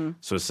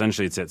 So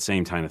essentially, it's that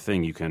same kind of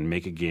thing. You can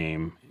make a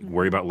game,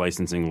 worry about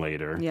licensing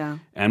later. Yeah.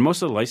 And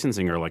most of the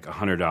licensing are like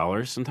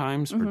 $100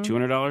 sometimes or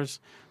 $200.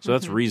 So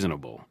that's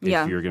reasonable if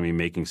Yeah. you're going to be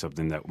making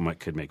something that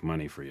could make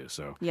money for you.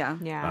 So Yeah.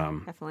 Yeah,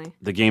 definitely.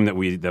 the game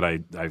that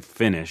I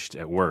finished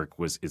at work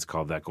it's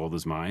called That Gold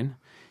Is Mine,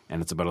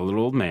 and it's about a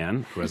little old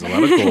man who has a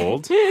lot of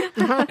gold,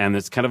 and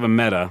it's kind of a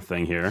meta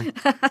thing here,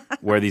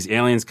 where these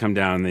aliens come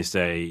down and they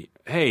say,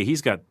 "Hey,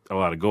 he's got a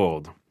lot of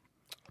gold.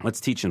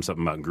 Let's teach him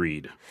something about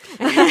greed."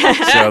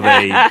 So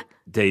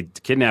they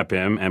kidnap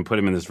him and put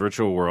him in this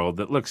virtual world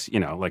that looks,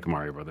 like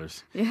Mario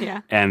Brothers.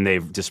 Yeah. And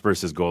they've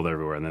dispersed his gold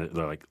everywhere, and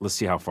they're like, "Let's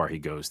see how far he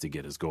goes to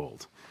get his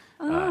gold."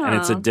 and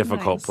it's a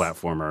difficult nice.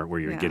 platformer where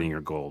you're Yeah. getting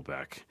your gold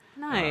back.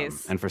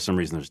 Nice. And for some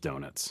reason, there's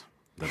donuts.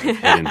 That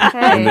are in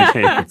the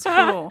game. That's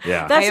cool.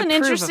 Yeah. That's I an approve of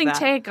interesting that.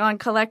 take on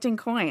collecting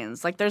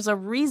coins. Like, there's a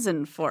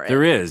reason for it.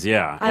 There is,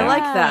 yeah. I yeah.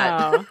 like that.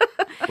 Wow.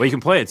 Well, you can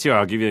play it too.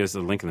 I'll give you the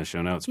link in the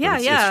show notes. But Yeah,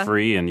 it's, yeah. it's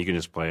free, and you can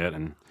just play it,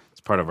 and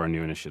it's part of our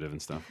new initiative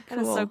and stuff. That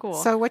is so cool.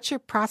 So, what's your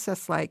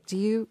process like? Do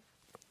you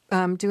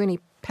do any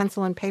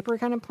pencil and paper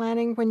kind of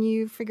planning when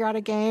you figure out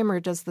a game, or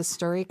does the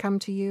story come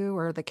to you,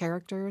 or the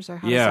characters, or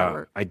how does that Yeah,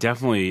 work? I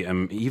definitely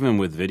am. Even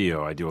with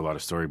video, I do a lot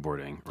of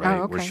storyboarding. Right,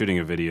 Oh, okay. We're shooting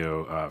a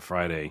video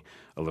Friday,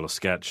 a little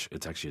sketch.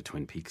 It's actually a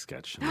Twin Peaks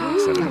sketch. I'm really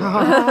excited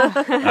about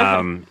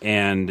that.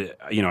 And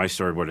I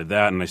storyboarded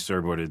that, and I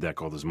storyboarded That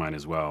Gold Is Mine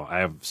as well. I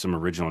have some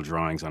original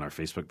drawings on our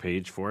Facebook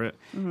page for it,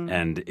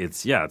 and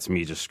it's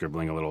me just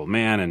scribbling a little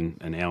man and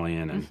an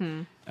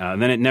alien,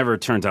 and then it never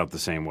turns out the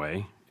same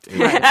way.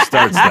 It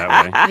starts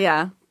that way.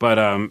 Yeah. But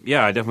I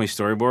definitely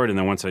storyboard, and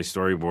then once I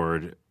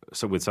storyboard,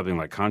 so with something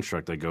like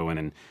Construct, I go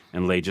in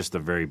and lay just the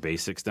very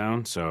basics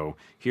down. So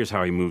here's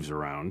how he moves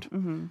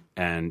around,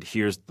 and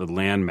here's the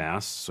land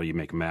mass. So you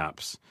make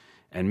maps,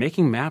 and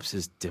making maps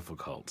is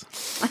difficult.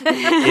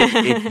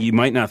 You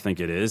might not think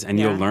it is, and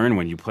you'll learn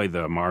when you play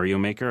the Mario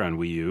Maker on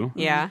Wii U.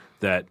 Yeah.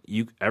 That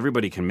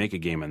everybody can make a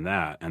game in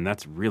that, and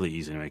that's really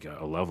easy to make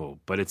a level.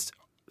 But it's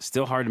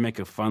still hard to make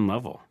a fun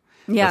level.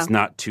 Yeah. It's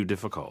not too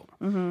difficult.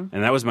 And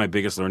that was my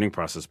biggest learning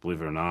process,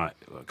 believe it or not.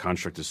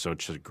 Construct is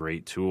such a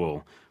great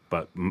tool,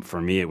 but for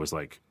me it was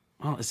like,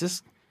 well, is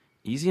this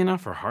easy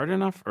enough or hard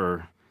enough?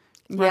 Or,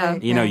 Yeah.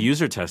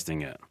 user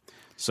testing it.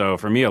 So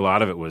for me, a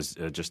lot of it was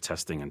just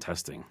testing and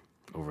testing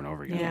over and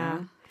over again. Yeah.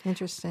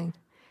 Interesting.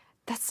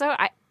 That's so.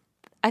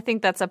 I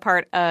think that's a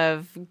part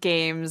of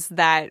games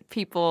that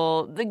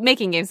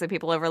making games that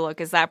people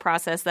overlook is that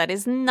process that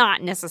is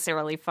not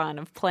necessarily fun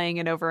of playing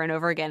it over and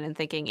over again and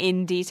thinking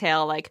in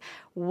detail, like,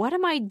 what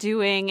am I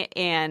doing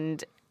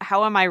and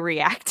how am I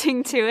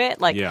reacting to it?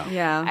 Like,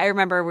 Yeah. I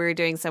remember we were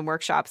doing some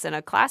workshops in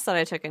a class that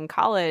I took in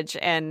college,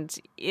 and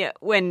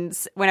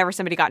whenever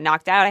somebody got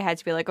knocked out, I had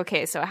to be like,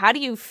 okay, so how do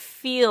you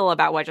feel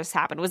about what just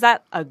happened? Was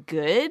that a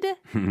good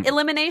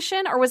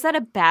elimination or was that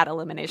a bad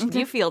elimination? Do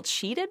you feel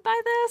cheated by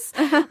this?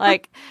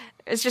 Like,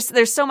 it's just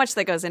there's so much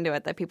that goes into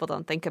it that people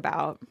don't think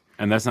about.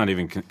 And that's not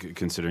even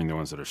considering the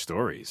ones that are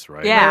stories,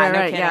 right? Yeah, Right, no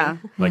right, kidding. yeah.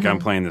 Like I'm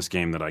playing this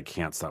game that I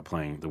can't stop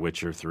playing, The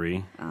Witcher 3.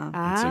 It's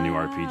a new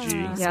RPG.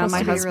 Yeah, supposed my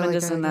to be husband really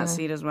is good, in that yeah.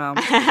 seat as well.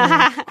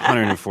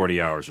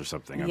 140 hours or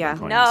something. I've Yeah. been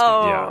playing this game.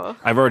 No. Yeah.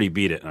 I've already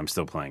beat it, and I'm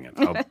still playing it.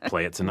 I'll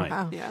play it tonight.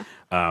 Wow. Yeah.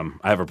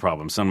 I have a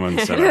problem. Someone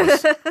said I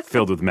was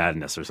filled with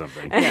madness or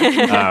something.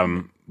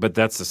 But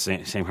that's the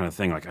same kind of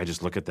thing. Like I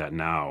just look at that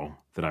now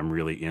that I'm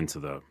really into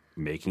the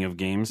making of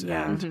games,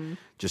 and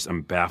just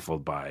I'm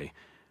baffled by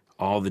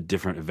all the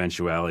different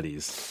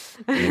eventualities.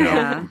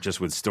 Just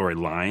with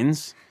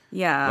storylines.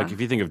 Yeah. Like if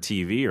you think of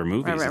TV or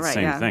movies, Right, it's the right,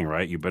 same yeah. thing,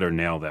 right? You better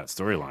nail that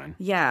storyline.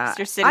 Yeah.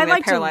 You're sitting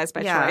there paralyzed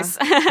by yeah. choice.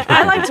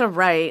 I like to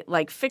write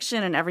like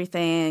fiction and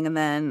everything, and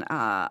then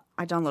I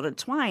downloaded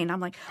Twine.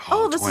 I'm like,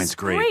 oh, this Twine's is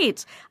great.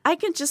 great. I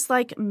can just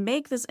like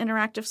make this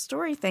interactive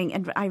story thing,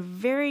 and I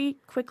very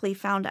quickly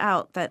found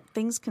out that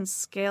things can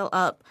scale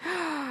up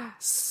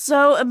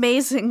so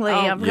amazingly.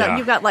 Yeah.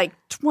 You've got like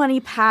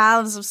 20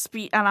 paths of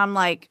speed, and I'm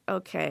like,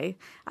 okay,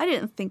 I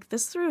didn't think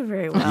this through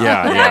very well.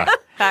 Yeah.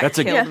 That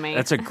killed me.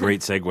 That's a great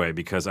segue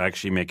because I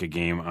actually make a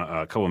game,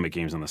 a couple of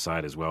games on the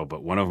side as well,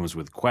 but one of them is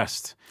with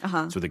Quest.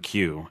 It's with a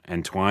Q,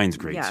 and Twine's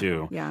great Yeah,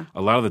 too. yeah.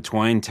 A lot of the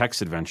Twine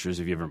text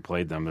adventures, if you haven't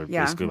played them, they're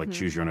Yeah. basically like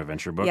choose your own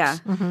adventure books.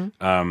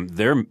 Yeah.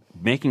 They're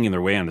making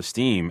their way onto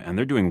Steam, and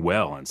they're doing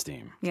well on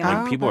Steam.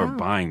 Yeah. Like people are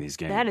buying these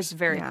games. That is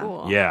very Yeah.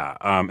 cool. Yeah,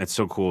 it's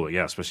so cool.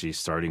 Yeah, especially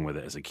starting with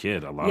it as a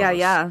kid. A lot Yeah, of us.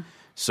 yeah.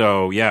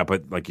 So yeah,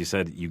 but like you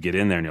said, you get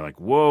in there and you're like,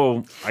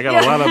 whoa, I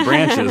got a lot of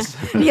branches.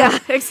 Yeah,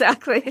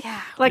 exactly.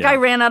 Like Yeah. I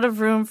ran out of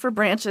room for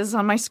branches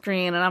on my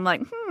screen, and I'm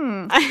like,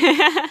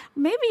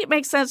 maybe it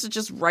makes sense to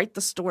just write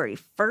the story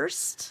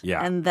first,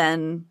 Yeah. and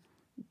then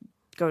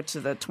go to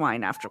the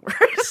Twine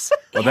afterwards.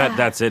 Well,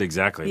 that's it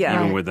exactly. Yeah.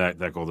 Even with that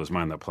Gold Is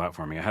Mine, that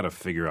platforming, I had to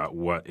figure out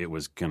what it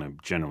was going to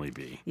generally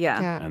be. Yeah.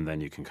 Yeah. And then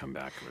you can come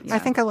back. I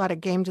think a lot of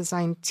game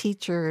design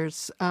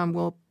teachers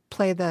will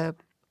play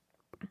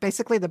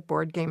basically the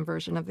board game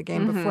version of the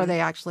game before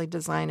they actually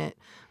design it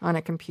on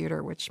a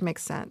computer, which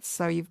makes sense.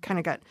 So you've kind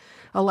of got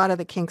a lot of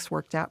the kinks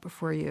worked out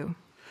before you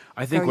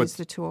I think go use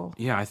the tool.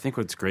 Yeah, I think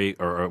what's great,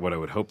 or what I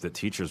would hope that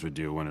teachers would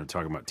do when they're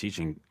talking about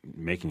teaching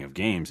making of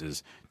games,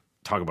 is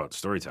talk about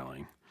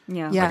storytelling.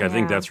 Yeah. Yeah. Like I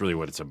think that's really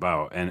what it's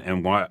about,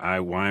 and why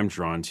I'm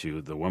drawn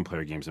to the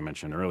one-player games I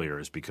mentioned earlier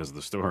is because of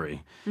the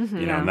story,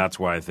 and that's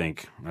why I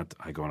think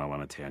I go on a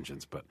lot of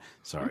tangents, but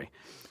sorry,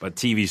 but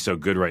TV's so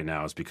good right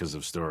now is because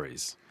of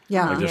stories.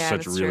 Yeah. Like there's Yeah,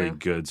 such that's really true.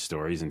 good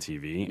stories in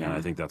TV, and I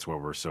think that's why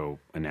we're so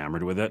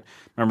enamored with it.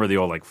 Remember the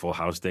old like Full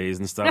House days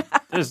and stuff?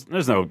 There's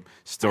no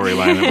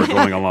storyline that we're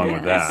going along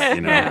with that.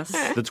 You know,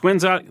 the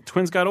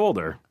twins got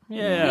older.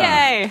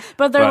 Yay!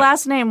 But their But-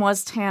 last name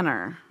was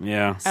Tanner.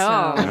 Yeah.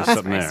 Oh, There's that's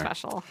something very there.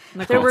 special.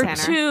 There Nicole were Tanner.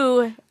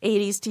 2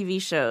 80s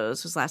TV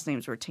shows whose last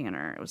names were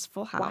Tanner. It was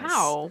Full House.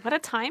 Wow, what a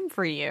time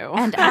for you.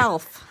 And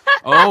Alf.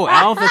 Oh,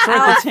 Alf, that's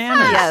right, the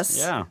Tanners. Yes.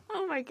 Yeah.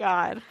 Oh my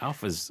God.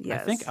 Alf is, I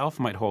Yes. think Alf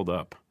might hold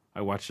up.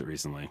 I watched it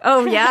recently.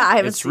 Oh, yeah. I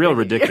haven't It's seen real it in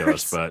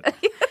ridiculous, years. but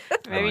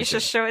Maybe you like should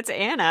it. show it to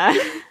Anna.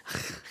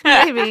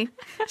 Maybe.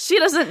 She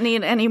doesn't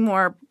need any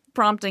more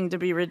prompting to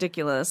be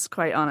ridiculous,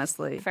 quite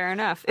honestly. Fair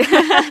enough.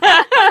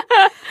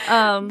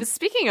 But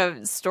speaking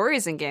of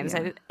stories in games,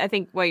 I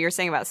think what you're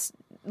saying about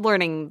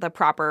learning the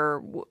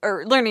proper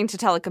or learning to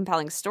tell a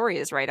compelling story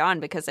is right on,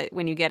 because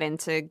when you get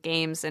into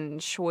games and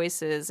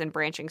choices and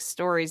branching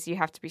stories, you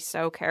have to be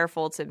so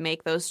careful to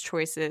make those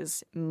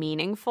choices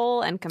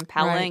meaningful and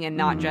compelling and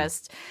not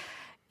just,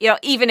 you know,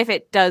 even if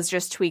it does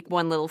just tweak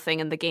one little thing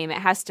in the game, it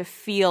has to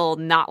feel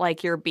not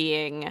like you're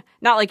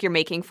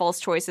making false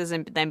choices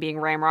and then being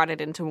ramrodded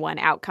into one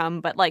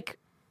outcome, but like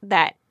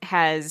that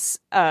has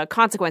a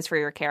consequence for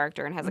your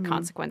character and has a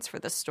consequence for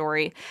the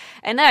story.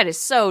 And that is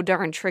so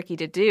darn tricky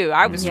to do.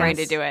 I was trying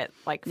to do it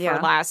like for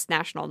last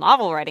National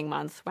Novel Writing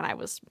Month when I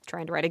was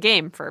trying to write a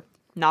game for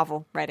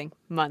Novel Writing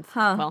Month.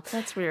 Huh, Well,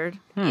 that's weird.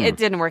 it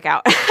didn't work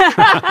out.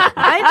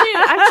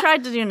 I've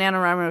tried to do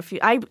NaNoWriMo a few.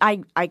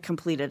 I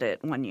completed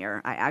it one year.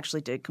 I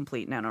actually did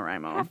complete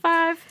NaNoWriMo.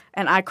 5.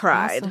 And I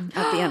cried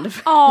at the end of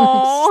it.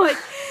 Oh, Like,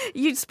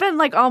 you spend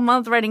like all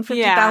month writing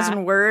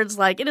 50,000 words.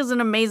 Like, it is an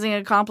amazing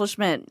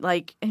accomplishment.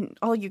 Like, and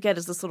all you get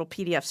is this little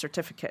PDF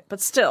certificate. But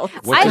still,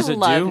 what does I it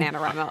love do?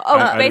 NaNoWriMo.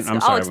 I'm sorry,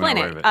 I'll I explain went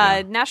it. away with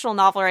it, National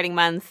Novel Writing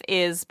Month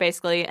is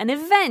basically an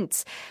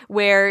event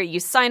where you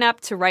sign up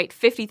to write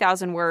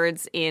 50,000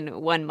 words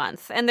in 1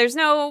 month. And there's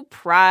no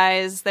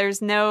prize. There's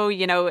no,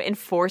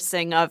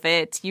 enforcing of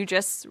it. You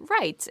just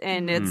write.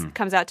 And it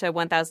comes out to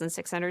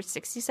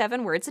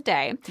 1,667 words a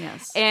day.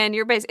 Yes. And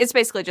it's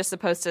basically just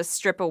supposed to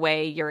strip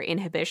away your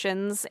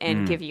inhibitions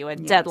and give you a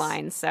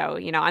deadline. So,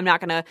 I'm not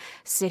going to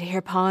sit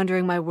here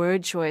pondering my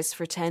word choice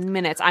for 10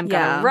 minutes. I'm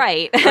going to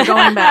write. Or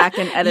going back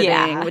and editing,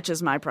 Yeah. which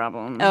is my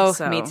problem. Oh,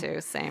 So- me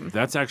too. Same.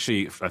 That's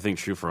actually, I think,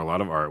 true for a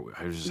lot of art.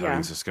 I was just having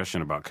this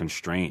discussion about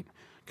constraint,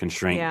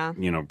 Yeah.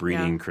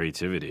 breeding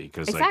creativity.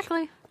 'Cause,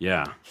 Exactly.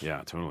 Yeah,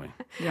 totally.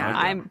 Yeah. I like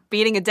that. I'm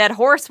beating a dead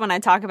horse when I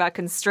talk about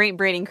constraint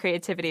breeding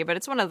creativity, but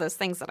it's one of those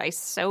things that I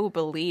so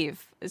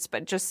believe.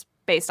 But just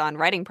based on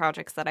writing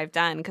projects that I've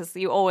done, because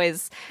you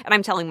always, and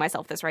I'm telling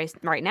myself this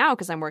right now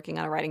because I'm working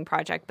on a writing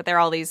project, but there are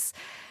all these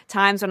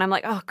times when I'm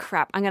like, oh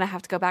crap, I'm going to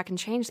have to go back and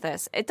change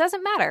this. It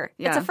doesn't matter.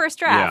 It's Yeah. a first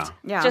draft.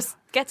 Yeah. Just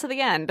get to the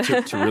end.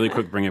 to really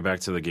quick bring it back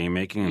to the game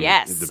making. and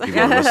Yes. The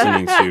people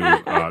listening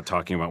to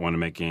talking about want to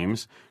make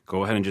games,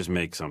 go ahead and just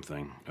make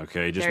something.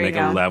 Okay, just There you make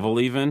a go. level.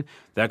 Even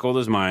That Gold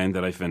Is Mine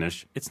that I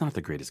finished. It's not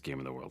the greatest game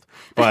in the world,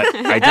 but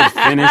I did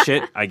finish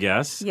it, I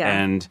guess. Yeah.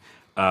 And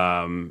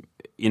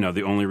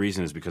the only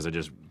reason is because I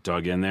just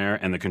dug in there,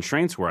 and the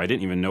constraints were I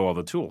didn't even know all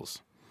the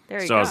tools. There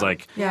you So go. I was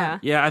like, Yeah.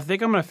 I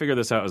think I'm going to figure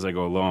this out as I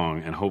go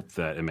along and hope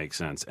that it makes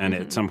sense. And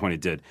at some point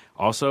it did.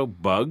 Also,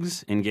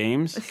 bugs in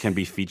games can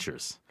be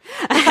features.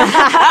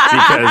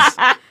 Because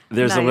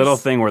there's a Nice. little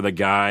thing where the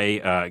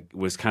guy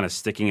was kind of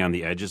sticking on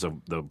the edges of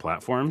the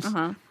platforms.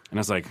 And I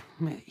was like,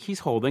 man, he's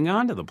holding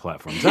on to the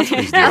platforms. That's what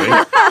he's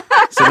doing.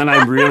 So then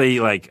I really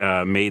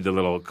made the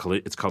little,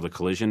 it's called a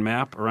collision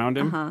map around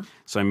him.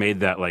 So I made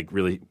that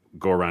really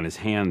go around his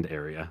hand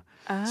area.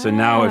 So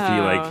now if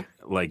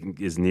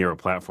he is near a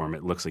platform,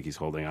 it looks like he's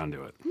holding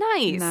onto it.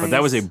 Nice. But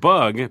that was a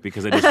bug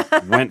because I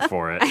just went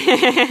for it.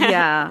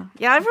 Yeah.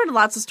 I've heard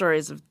lots of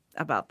stories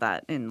about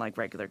that in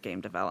regular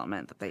game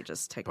development, that they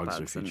just take Bugs or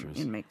bugs and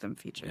features. make them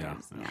features.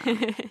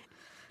 Yeah.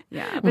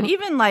 Yeah. But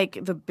even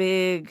the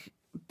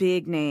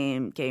big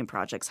name game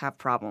projects have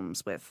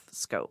problems with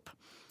scope,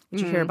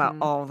 which you hear about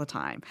all the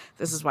time.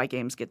 This is why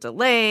games get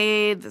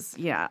delayed.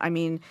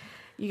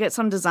 You get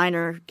some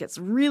designer gets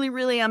really,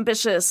 really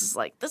ambitious. It's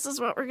like, this is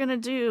what we're going to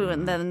do.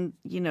 And then,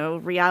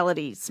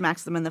 reality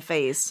smacks them in the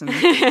face. And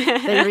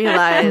they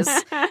realize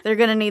they're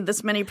going to need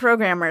this many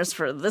programmers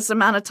for this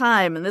amount of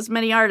time and this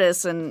many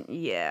artists. And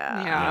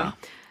Yeah.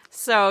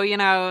 So,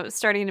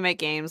 starting to make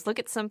games, look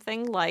at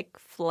something like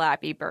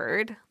Flappy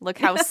Bird. Look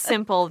how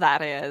simple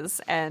that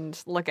is,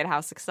 and look at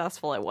how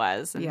successful it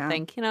was. And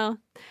think,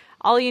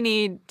 all you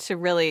need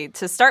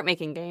to start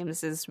making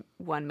games is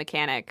one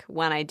mechanic,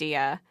 one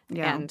idea,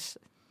 and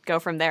go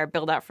from there,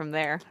 build out from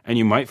there. And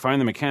you might find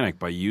the mechanic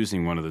by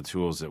using one of the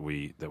tools that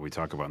we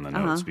talk about in the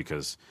notes,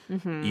 because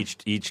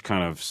each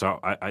kind of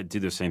I do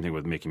the same thing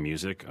with making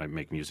music. I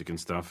make music and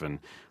stuff, and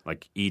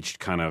each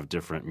kind of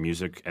different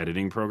music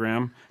editing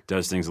program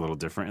does things a little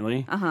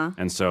differently.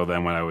 And so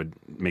then when I would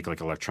make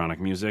electronic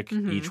music,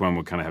 each one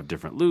would kind of have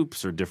different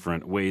loops or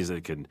different ways that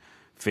it could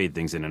fade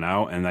things in and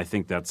out. And I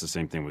think that's the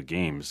same thing with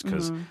games,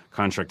 because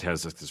Contract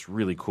has this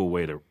really cool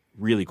way to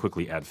really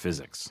quickly add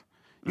physics.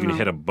 You can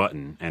hit a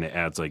button and it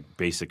adds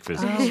basic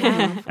physics,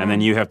 and then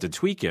you have to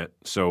tweak it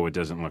so it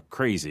doesn't look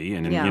crazy,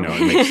 and it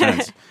makes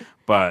sense.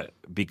 But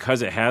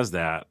because it has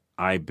that,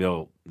 I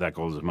built That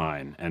Gold Is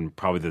Mine, and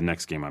probably the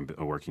next game I'm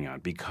working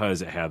on,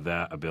 because it had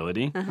that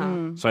ability.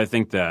 So I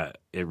think that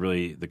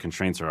the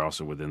constraints are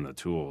also within the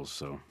tools.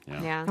 So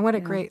Yeah. And what a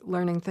great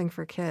learning thing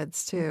for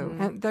kids, too.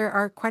 And there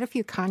are quite a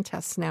few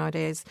contests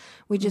nowadays.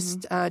 We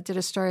just did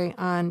a story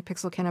on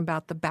Pixelkin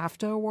about the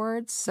BAFTA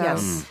Awards. So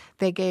Yes.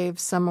 they gave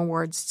some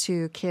awards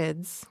to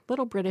kids,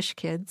 little British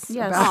kids.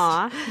 Yes. about-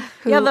 Aw.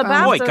 Yeah, the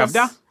Oi, BAFTAs.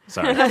 Kavda.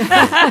 Sorry.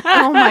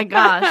 Oh my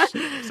gosh.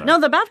 No,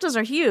 the BAFTAs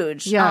are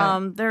huge. Yeah.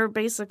 They're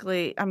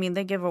basically, I mean,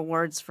 they give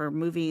awards for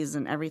movies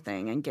and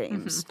everything and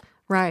games.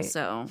 Right.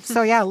 So,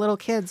 Yeah, little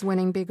kids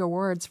winning big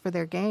awards for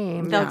their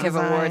game. They'll give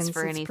awards designs.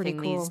 for It's pretty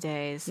anything cool. these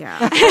days. yeah.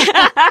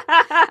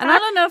 And I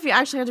don't know if you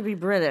actually have to be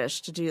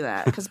British to do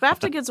that, because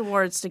BAFTA gives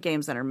awards to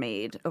games that are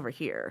made over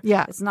here.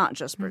 Yeah. It's not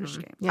just British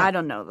games. Yeah. I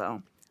don't know,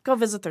 though. Go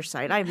visit their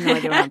site. I have no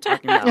idea what I'm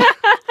talking about.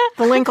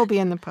 The link will be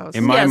in the post.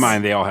 In my Yes.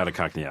 mind, they all had a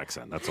Cockney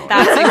accent. That's all.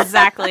 That's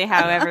exactly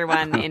how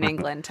everyone in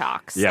England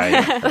talks.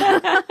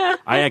 Yeah.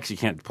 I actually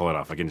can't pull it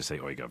off. I can just say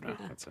 "Oi, governor."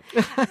 That's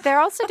it. They're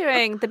also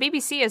doing, the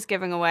BBC is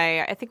giving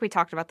away, I think we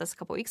talked about this a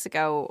couple weeks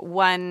ago,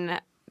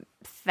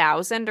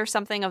 1,000 or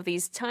something of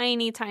these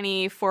tiny,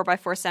 tiny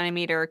 4x4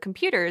 centimeter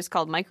computers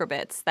called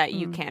microbits that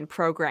you can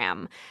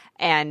program.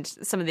 And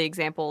some of the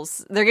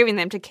examples, they're giving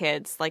them to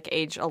kids like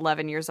age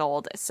 11 years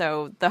old.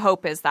 So the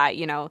hope is that,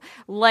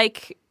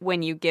 like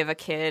when you give a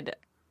kid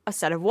a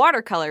set of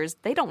watercolors,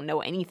 they don't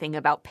know anything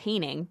about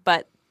painting,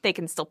 but they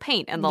can still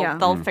paint, and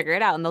they'll figure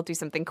it out, and they'll do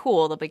something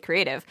cool. They'll be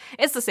creative.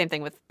 It's the same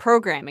thing with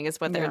programming, is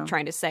what they're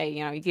trying to say.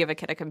 You give a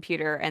kid a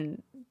computer,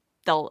 and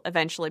they'll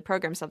eventually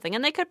program something,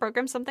 and they could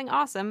program something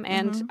awesome,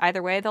 and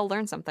either way, they'll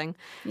learn something.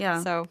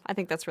 Yeah. So I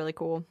think that's really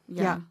cool.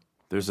 Yeah.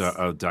 There's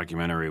a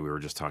documentary we were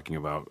just talking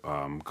about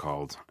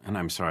called, and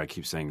I'm sorry I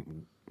keep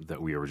saying that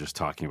we were just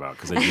talking about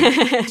because I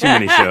do too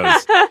many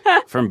shows.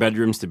 From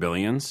Bedrooms to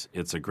Billions.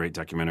 It's a great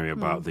documentary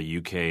about the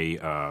UK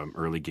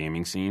early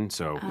gaming scene.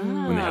 So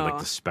when they had like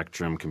the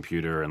Spectrum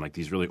computer and like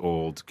these really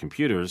old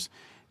computers,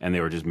 and they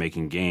were just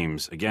making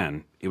games.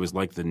 Again, it was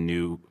like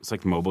it's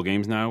like mobile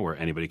games now where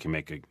anybody can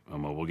make a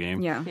mobile game.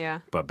 Yeah. Yeah.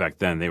 But back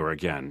then they were,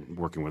 again,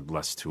 working with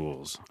less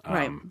tools.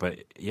 Right.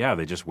 But yeah,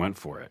 they just went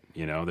for it.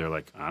 They're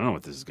like, I don't know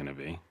what this is going to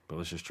be, but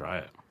let's just try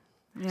it.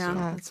 Yeah.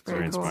 Yeah, it's very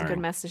very cool. inspiring.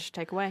 Good message to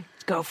take away.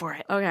 Go for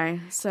it. Okay.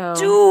 So.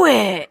 Do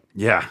it.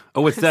 Yeah.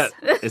 Oh, it's that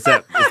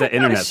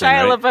internet thing,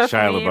 Shia right? LaBeouf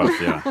Shia meme.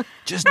 LaBeouf, yeah.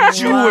 Just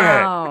do it.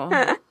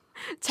 Wow.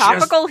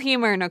 Topical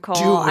humor, Nicole.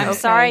 do it. I'm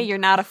sorry you're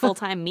not a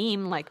full-time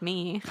meme like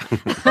me.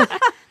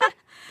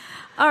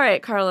 All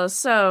right, Carlos.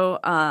 So,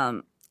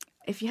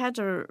 if you had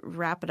to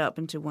wrap it up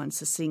into one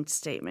succinct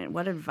statement,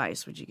 what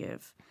advice would you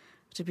give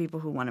to people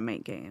who want to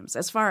make games,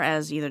 as far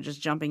as either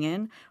just jumping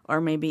in or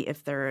maybe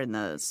if they're in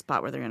the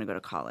spot where they're going to go to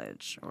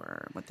college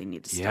or what they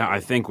need to study? Yeah, I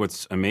think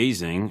what's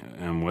amazing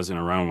and wasn't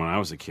around when I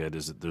was a kid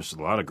is that there's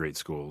a lot of great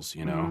schools,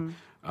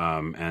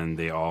 and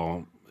they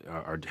all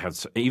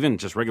have, even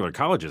just regular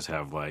colleges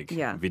have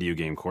video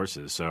game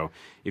courses. So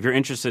if you're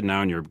interested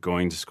now and you're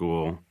going to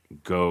school,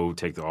 go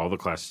take all the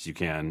classes you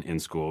can in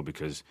school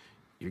because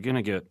you're going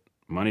to get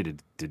money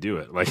to do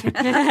it. Like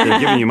they're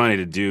giving you money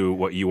to do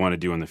what you want to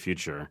do in the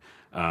future.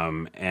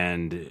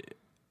 And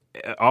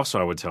also,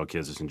 I would tell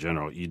kids just in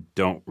general, you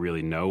don't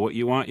really know what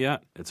you want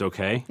yet. It's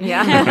okay.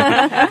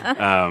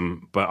 Yeah.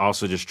 But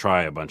also just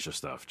try a bunch of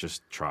stuff.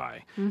 Just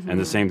try. And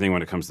the same thing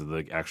when it comes to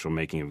the actual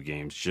making of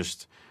games.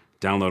 Just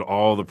download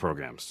all the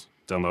programs.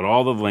 Download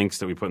all the links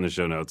that we put in the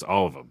show notes,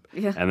 all of them.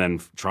 Yeah. And then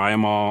try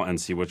them all and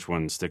see which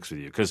one sticks with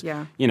you. Because,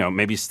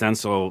 maybe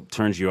Stencil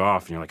turns you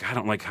off and you're like, I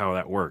don't like how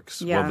that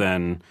works. Yeah. Well,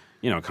 then,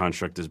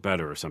 Construct is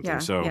better or something.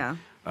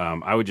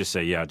 I would just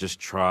say, just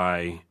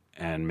try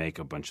and make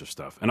a bunch of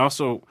stuff. And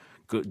also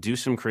do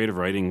some creative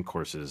writing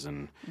courses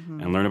and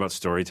learn about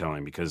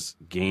storytelling because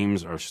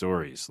games are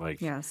stories.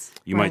 Like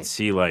you might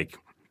see like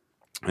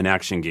an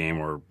action game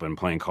or been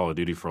playing Call of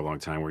Duty for a long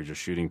time where you're just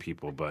shooting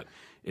people. But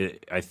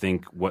I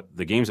think what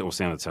the games that will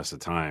stand the test of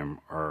time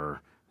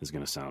is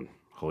going to sound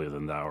holier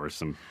than thou or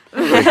some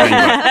thing,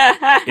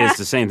 but it's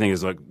the same thing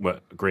as like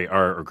what great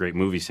art or great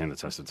movies stand the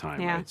test of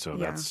time, right? So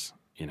that's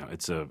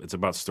it's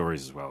about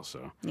stories as well.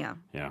 So Yeah.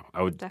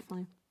 I would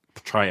Definitely.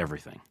 try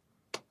everything.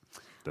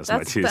 That's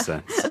my 2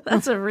 cents.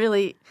 That's a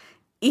really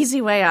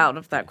easy way out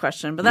of that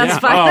question, but that's Yeah.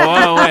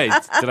 fine. Oh, wait.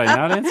 Did I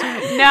not answer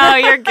it? No,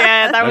 you're good.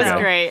 That was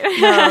Okay. great.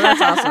 No,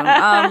 that's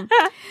awesome.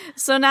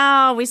 So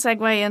now we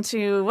segue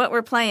into what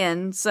we're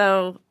playing.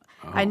 So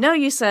I know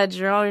you said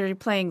you're already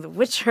playing The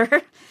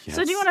Witcher.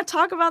 So do you want to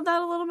talk about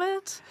that a little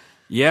bit?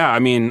 Yeah, I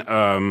mean,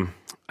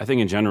 I think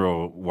in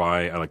general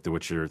why I like The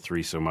Witcher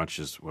 3 so much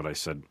is what I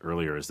said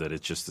earlier, is that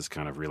it's just this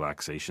kind of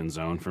relaxation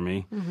zone for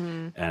me.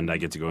 And I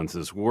get to go into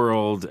this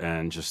world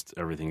and just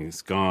everything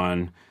is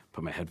gone,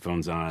 put my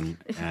headphones on,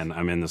 and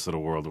I'm in this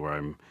little world where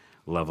I'm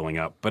leveling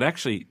up. But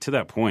actually, to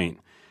that point,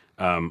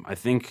 I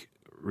think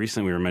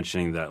recently we were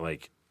mentioning that,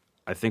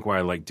 I think why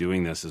I like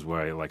doing this is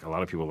why, a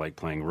lot of people like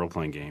playing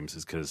role-playing games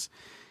is because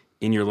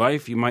in your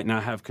life, you might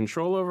not have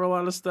control over a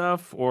lot of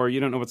stuff, or you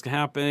don't know what's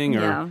happening,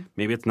 or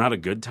maybe it's not a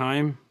good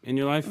time in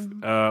your life,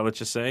 let's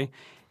just say.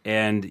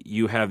 And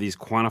you have these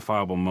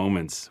quantifiable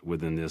moments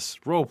within this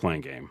role-playing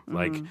game.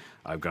 Like,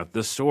 I've got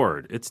this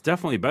sword. It's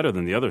definitely better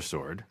than the other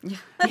sword.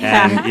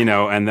 And,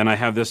 and then I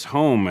have this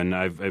home, and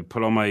I've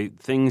put all my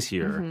things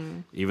here,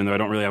 even though I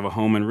don't really have a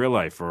home in real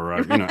life or,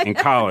 in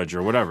college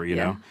or whatever, you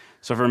know.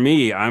 So for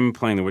me, I'm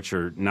playing The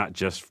Witcher not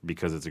just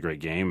because it's a great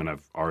game and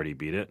I've already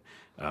beat it,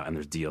 and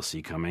there's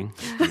DLC coming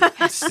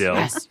still.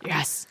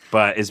 Yes.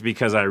 But it's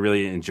because I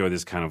really enjoy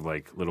this kind of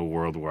like little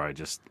world where I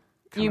just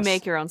You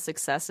make your own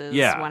successes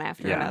one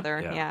after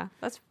another. Yeah.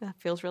 That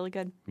feels really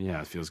good.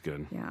 Yeah, it feels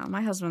good. Yeah,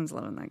 my husband's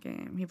loving that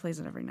game. He plays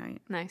it every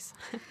night. Nice.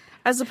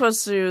 As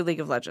opposed to League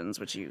of Legends,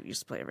 which you used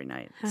to play every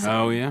night. So,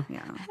 Oh, yeah?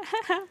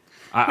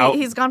 yeah.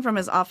 He's gone from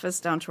his office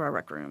down to our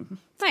rec room.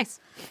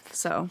 Nice.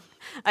 So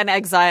An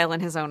exile in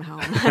his own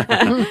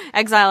home.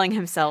 Exiling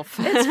himself.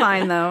 it's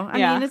fine, though. I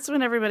Yeah. mean, it's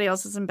when everybody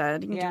else is in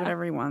bed. He can Yeah. do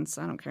whatever he wants.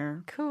 I don't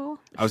care. Cool.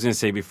 I was going to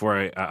say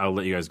before I'll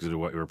let you guys go to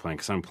what you were playing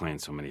because I'm playing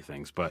so many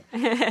things. But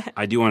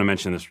I do want to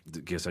mention this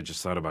because I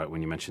just thought about it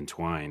when you mentioned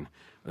Twine.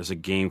 There's a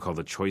game called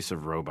The Choice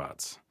of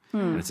Robots,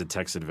 and it's a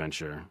text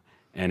adventure,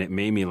 and it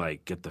made me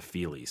like get the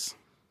feelies.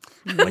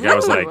 Like I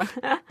was like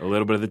a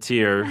little bit of the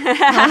tear,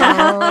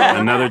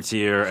 another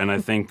tear, and I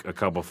think a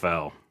couple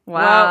fell.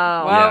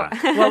 Wow.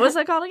 Yeah. What was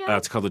that called again?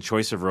 It's called The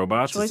Choice of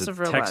Robots. Choice it's a of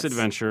text Robots.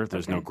 adventure.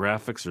 There's no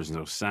graphics. There's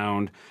no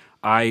sound.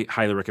 I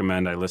highly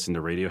recommend I listen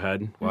to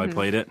Radiohead while I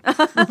played it.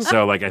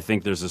 So, like, I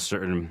think there's a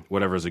certain,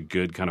 whatever is a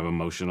good kind of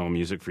emotional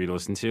music for you to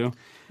listen to.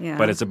 Yeah.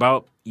 But it's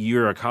about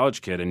you're a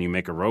college kid and you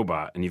make a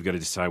robot and you've got to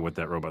decide what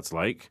that robot's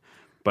like.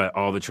 But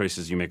all the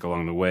choices you make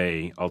along the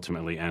way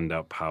ultimately end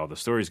up how the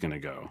story's going to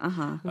go.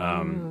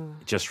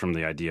 Just from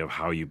the idea of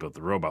how you built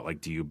the robot. Like,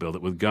 do you build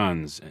it with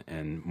guns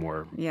and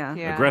more Yeah.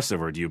 Yeah.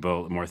 aggressive, or do you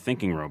build a more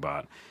thinking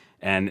robot?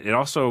 And it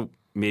also,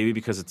 maybe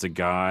because it's a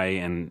guy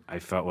and I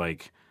felt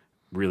like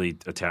really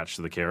attached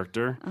to the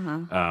character,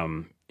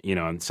 and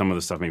some of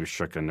the stuff maybe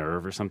struck a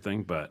nerve or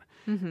something. But,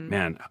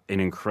 man, an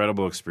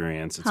incredible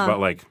experience. It's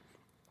about like,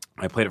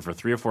 I played it for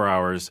 3 or 4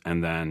 hours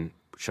and then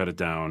shut it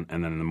down,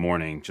 and then in the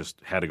morning just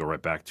had to go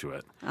right back to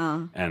it.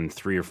 And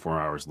 3 or 4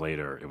 hours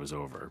later, it was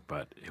over.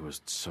 But it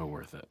was so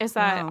worth it. Is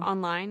that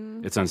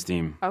online? It's on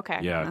Steam. Okay.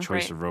 Yeah, That's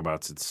Choice great. of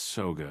Robots. It's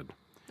so good.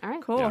 All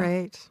right. Cool.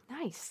 Great.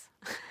 Nice.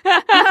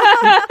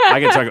 I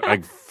could talk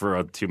like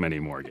for too many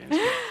more games.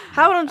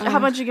 How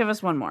about you give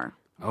us one more?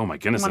 Oh my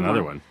goodness, One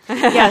another more. one.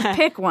 Yeah,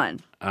 pick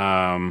one.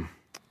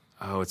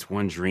 It's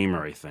One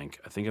Dreamer, I think.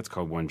 I think it's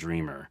called One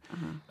Dreamer.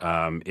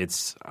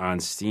 It's on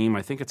Steam.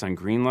 I think it's on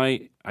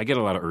Greenlight. I get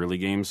a lot of early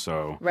games,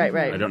 so Right.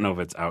 I don't know if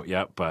it's out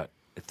yet, but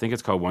I think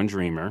it's called One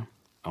Dreamer.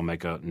 I'll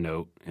make a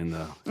note in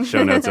the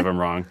show notes if I'm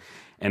wrong.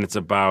 And it's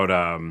about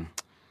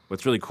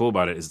what's really cool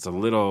about it is it's a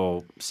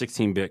little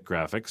 16-bit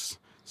graphics,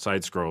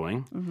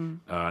 side-scrolling,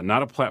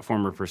 not a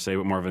platformer per se,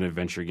 but more of an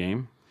adventure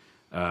game.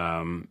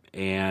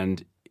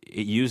 And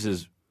it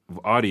uses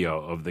audio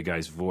of the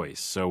guy's voice.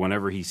 So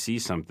whenever he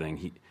sees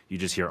something, you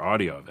just hear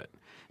audio of it.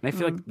 And I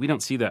feel like we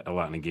don't see that a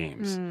lot in the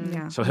games.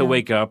 Yeah. So he'll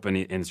wake up and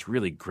it's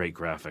really great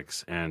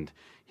graphics. And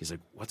he's like,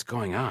 what's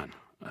going on?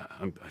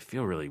 I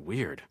feel really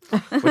weird.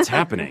 What's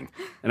happening?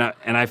 And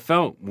I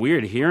felt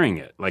weird hearing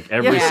it. Like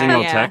every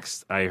single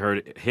text, I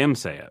heard him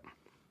say it.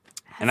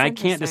 And I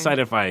can't decide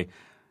if I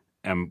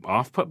am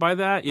off put by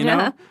that,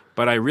 know?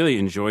 But I really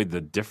enjoyed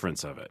the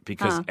difference of it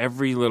because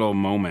every little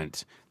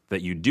moment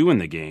that you do in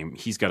the game,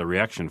 he's got a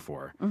reaction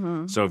for.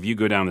 So if you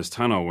go down this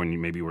tunnel when you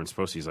maybe weren't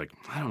supposed to, he's like,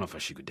 I don't know if I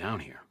should go down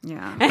here.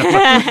 Yeah.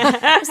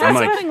 Is that I'm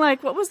like- something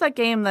like, what was that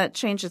game that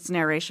changed its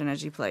narration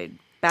as you played?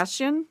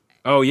 Bastion?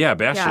 Oh, yeah,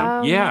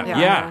 Bastion. Yeah.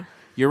 Yeah.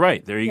 You're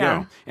right. There you Yeah.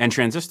 go. And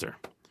Transistor.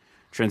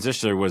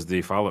 Transistor was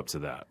the follow-up to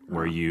that,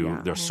 where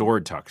the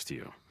sword talks to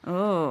you.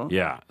 Oh.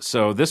 Yeah.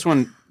 So this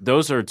one,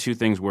 those are two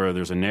things where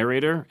there's a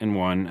narrator in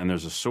one and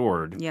there's a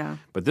sword. Yeah.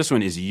 But this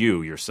one is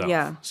you yourself.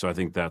 Yeah. So I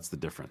think that's the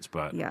difference.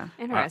 But Yeah.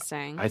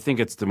 Interesting. I think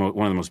it's one of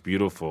the most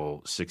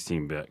beautiful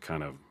 16-bit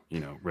kind of,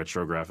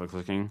 retro graphic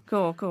looking.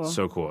 Cool.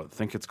 So cool. I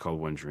think it's called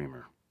One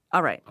Dreamer.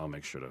 All right. I'll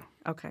make sure to.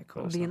 Okay,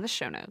 cool. Be in the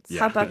show notes.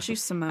 How about you,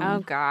 Simone? Oh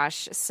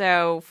gosh.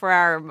 So for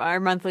our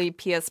monthly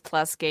PS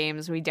Plus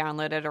games, we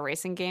downloaded a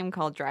racing game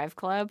called Drive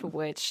Club,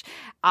 which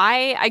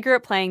I grew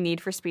up playing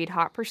Need for Speed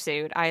Hot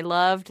Pursuit. I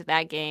loved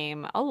that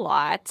game a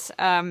lot.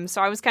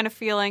 So I was kind of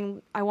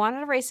feeling I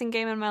wanted a racing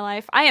game in my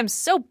life. I am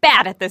so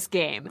bad at this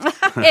game.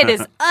 It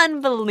is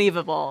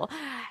unbelievable.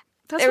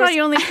 That's why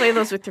you only play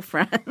those with your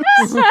friends.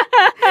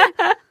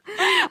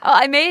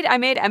 I made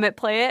Emmett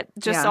play it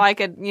just Yeah. so I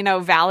could,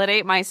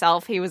 validate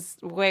myself. He was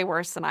way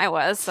worse than I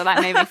was, so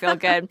that made me feel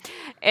good.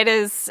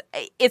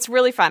 It's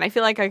really fun. I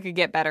feel like I could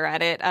get better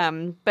at it.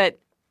 But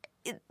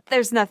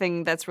there's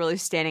nothing that's really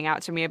standing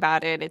out to me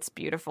about it. It's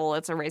beautiful.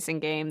 It's a racing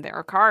game. There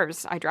are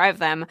cars. I drive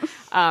them.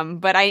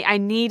 But I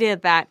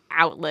needed that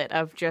outlet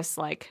of just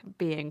like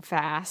being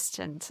fast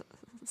and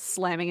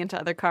slamming into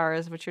other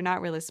cars, which you're not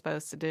really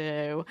supposed to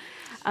do.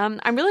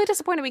 I'm really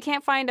disappointed we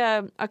can't find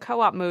a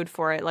co-op mode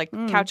for it, like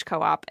couch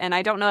co-op. And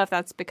I don't know if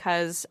that's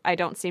because I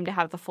don't seem to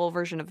have the full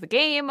version of the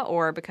game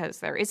or because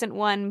there isn't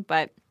one,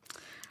 but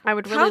I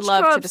would really Couch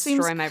love to co-op destroy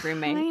seems my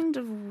roommate. Kind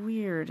of weird.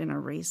 weird in a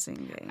racing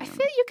game. I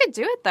feel you could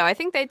do it though. I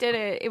think they did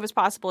it. It was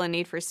possible in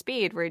Need for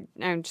Speed, where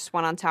just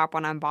one on top,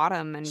 one on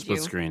bottom, and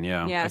Split screen,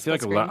 yeah. I feel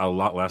like split a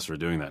lot less are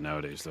doing that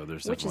nowadays, though.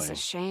 There's which definitely, is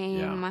a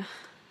shame. Yeah.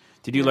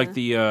 Did you like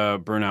the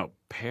Burnout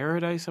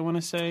Paradise, I want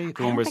to say? I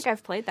don't think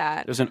I've played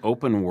that. There's an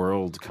open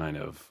world kind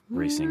of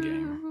racing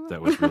game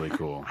that was really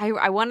cool.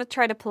 I want to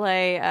try to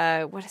play.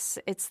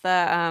 It's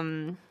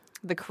the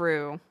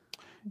Crew,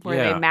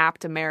 where they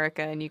mapped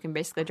America, and you can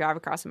basically drive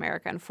across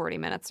America in 40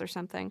 minutes or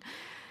something.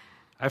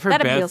 I've heard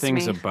That bad appeals to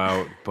things me.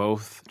 about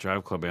both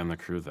Drive Club and The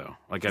Crew, though.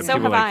 Like, So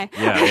people have like,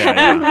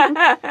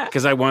 yeah.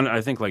 Because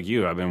I think like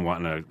you, I've been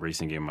wanting a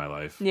racing game in my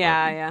life.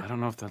 Yeah, but yeah. I don't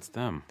know if that's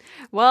them.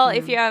 Well,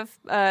 if you have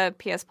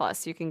PS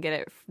Plus, you can get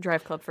it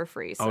Drive Club for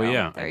free. So Oh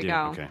yeah, there I you do.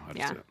 go. Okay, I'll just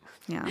Yeah. do it.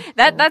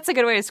 Yeah. That's a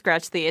good way to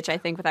scratch the itch, I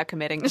think, without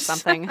committing to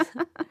something.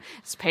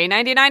 Just pay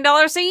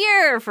 $99 a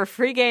year for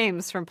free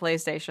games from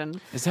PlayStation.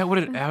 Is that what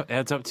it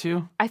adds up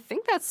to? I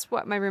think that's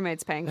what my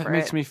roommate's paying That for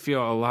makes it. me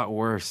feel a lot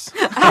worse.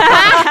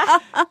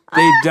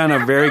 They've done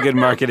a very good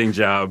marketing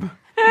job.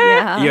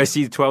 Yeah. You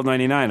see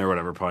 $12.99 or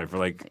whatever, probably for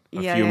like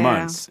a few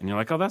months, and you're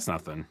like, oh, that's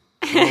nothing.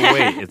 Oh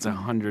wait, it's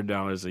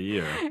 $100 a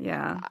year.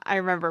 Yeah. I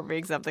remember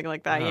being something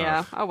like that.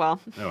 Yeah. Oh well.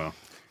 Oh well.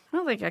 I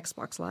don't think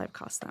Xbox Live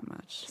costs that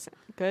much.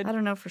 Good. I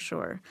don't know for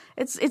sure.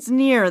 It's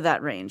near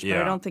that range, but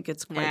Yeah. I don't think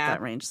it's quite Yeah.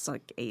 that range. It's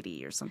like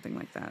 80 or something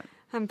like that.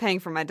 I'm paying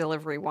for my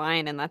delivery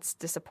wine, and that's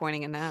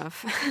disappointing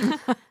enough.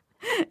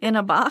 In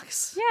a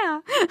box? Yeah.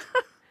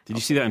 Did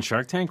you see that in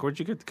Shark Tank? Where'd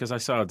you get? Because I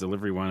saw a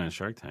delivery wine in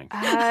Shark Tank.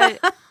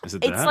 Is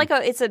it It's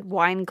that? it's a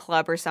wine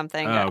club or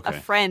something. Oh, okay.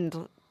 A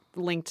friend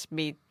linked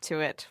me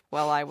to it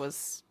while I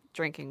was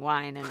drinking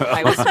wine, and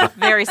I was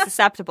very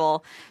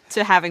susceptible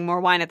to having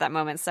more wine at that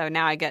moment. So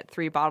now I get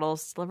 3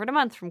 bottles delivered a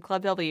month from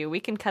Club W.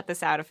 We can cut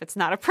this out if it's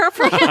not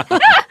appropriate.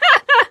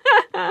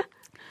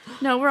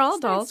 No, we're all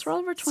adults. We're all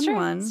over It's true,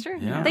 21. it's true.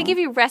 Yeah. They give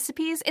you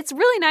recipes. It's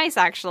really nice,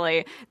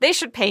 actually. They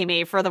should pay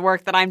me for the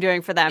work that I'm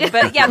doing for them.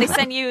 But yeah, they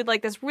send you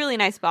like this really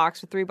nice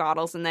box with 3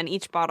 bottles, and then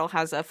each bottle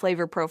has a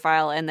flavor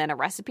profile and then a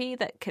recipe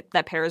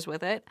that pairs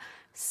with it.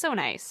 So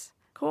nice.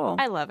 Cool.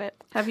 I love it.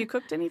 Have you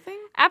cooked anything?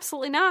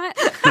 Absolutely not.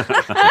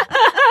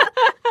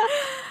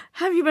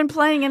 Have you been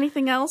playing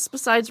anything else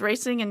besides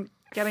racing and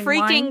getting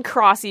Freaking wine?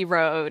 Crossy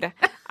Road.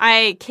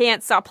 I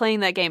can't stop playing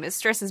that game. It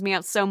stresses me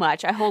out so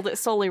much. I hold it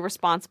solely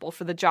responsible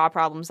for the jaw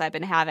problems I've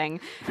been having.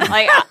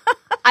 Like,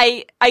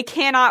 I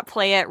cannot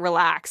play it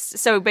relaxed.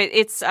 So, but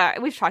it's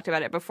we've talked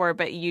about it before.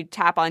 But you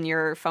tap on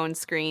your phone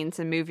screen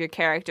to move your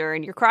character,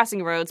 and you're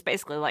crossing roads,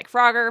 basically like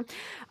Frogger.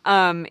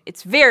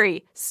 It's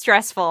very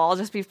stressful. I'll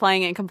just be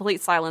playing it in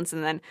complete silence,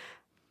 and then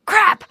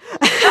crap.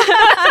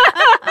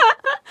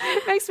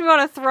 It makes me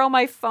want to throw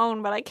my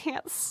phone, but I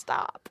can't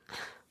stop.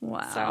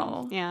 Wow.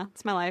 So yeah,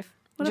 it's my life.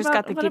 What Just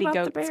about, got the what giddy about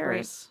goat. the It's great.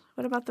 bears?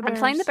 What about the bears? I'm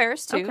playing the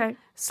bears too. Okay.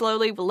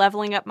 Slowly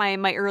leveling up my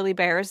early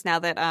bears now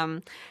that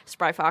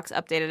Spry Fox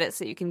updated it,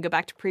 so you can go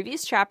back to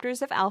previous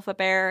chapters of Alpha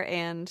Bear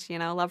and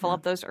level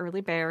up those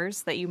early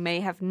bears that you may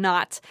have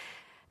not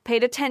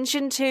paid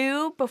attention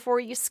to before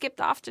you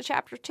skipped off to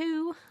chapter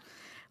 2.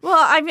 Well,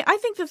 I mean, I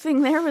think the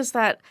thing there was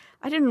that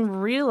I didn't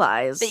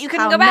realize That you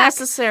couldn't how go back.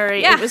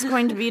 necessary Yeah. it was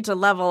going to be to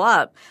level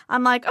up.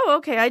 I'm like, oh,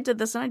 okay, I did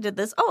this and I did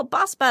this. Oh,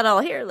 boss battle.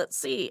 Here, let's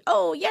see.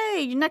 Oh,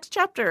 yay, next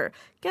chapter.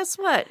 Guess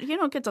what? You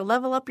don't get to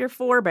level up your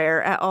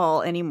 4-bear at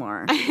all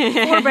anymore.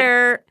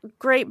 4-bear,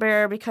 great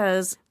bear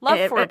because... Love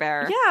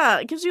 4-bear. Yeah,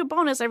 it gives you a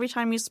bonus every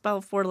time you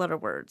spell 4-letter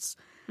words.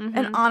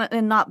 And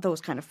not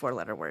those kind of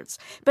 4-letter words.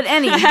 But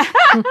any...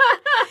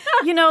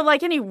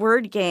 like any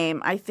word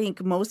game, I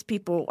think most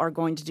people are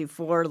going to do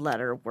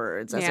 4-letter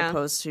words as Yeah.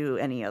 opposed to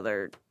any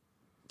other.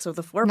 So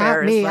the 4-bear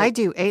Not is me. like, I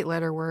do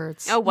 8-letter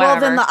words. Oh, well,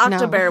 whatever. then the No.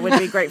 Octobear would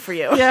be great for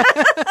you. Yeah.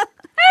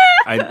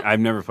 I've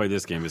never played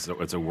this game.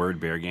 It's a word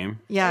bear game.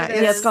 Yeah.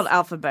 Yeah, it's called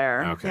Alpha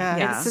Bear. Okay. Yeah,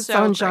 Yeah. it's its So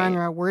own great.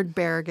 genre, word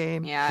bear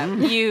game. Yeah,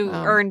 you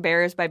earn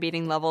bears by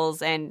beating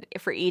levels, and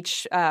for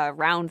each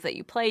round that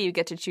you play, you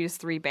get to choose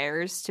 3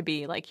 bears to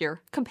be like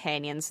your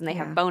companions, and they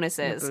have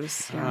bonuses.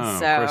 Boost, Oh,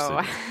 yeah. of course So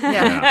they do.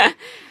 Yeah.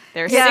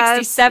 there's Yeah,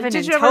 67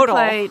 Did in you ever total.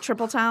 play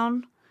Triple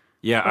Town?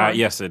 Yeah,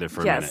 yes, I did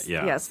for a Yes, minute.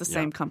 Yeah, yes, the yeah.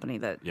 same company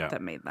that Yeah.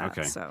 made that.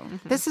 Okay. So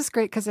This is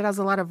great because it has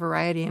a lot of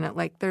variety in it.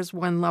 Like there's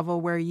one level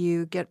where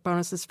you get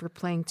bonuses for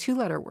playing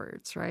 2-letter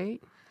words,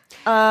 right?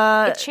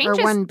 It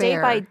changes one day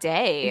bear. by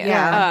day.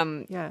 Yeah.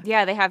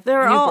 Yeah, they have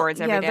They're new all, boards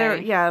every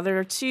day. there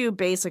are 2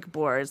 basic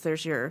boards.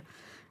 There's your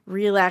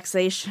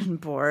relaxation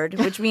board,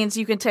 which means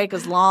you can take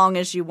as long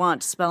as you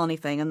want to spell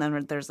anything, and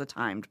then there's the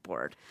timed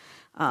board,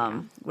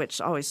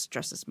 which always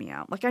stresses me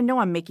out. Like I know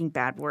I'm making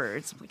bad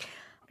words. I'm like,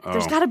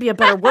 there's got to be a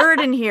better word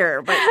in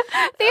here, but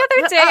The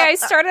other day, I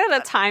started a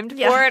timed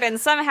board, and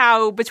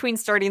somehow between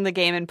starting the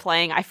game and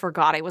playing, I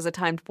forgot it was a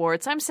timed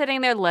board. So I'm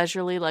sitting there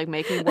leisurely, like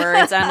making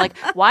words, and I'm like,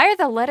 "Why are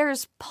the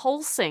letters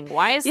pulsing?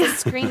 Why is the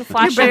screen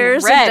flashing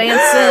bears red?" are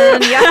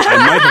dancing. Yeah. I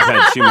might have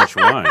had too much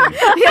wine.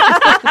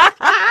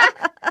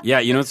 Yeah,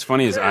 you know what's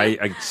funny is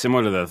I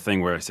similar to the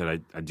thing where I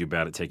said I do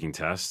bad at taking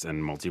tests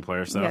and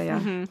multiplayer stuff.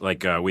 Yeah.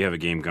 Like we have a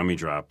game Gummy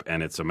Drop,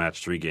 and it's a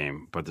match 3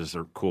 game, but there's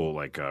a cool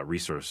like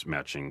resource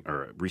matching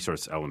or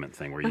resource element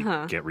thing where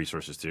you get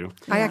resources too.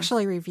 I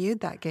actually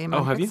reviewed that game. Oh,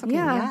 on have you? Pixelkin.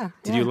 Yeah.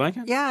 Did you like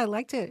it? Yeah, I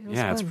liked it. It was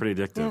Yeah, it's fun.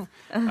 pretty addictive.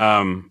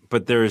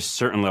 But there's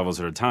certain levels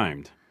that are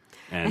timed.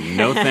 And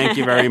no thank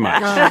you very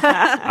much.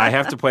 I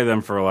have to play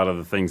them for a lot of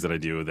the things that I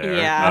do there.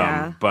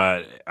 Yeah.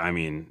 But, I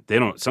mean, they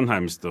don't –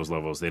 sometimes those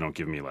levels, they don't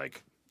give me,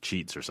 like,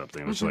 cheats or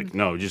something. It's like,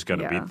 no, you just got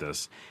to beat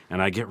this. And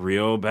I get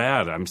real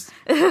bad. I'm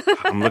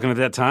looking at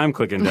that time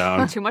clicking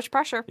down. Too much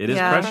pressure. It is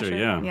pressure,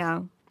 yeah.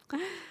 Yeah.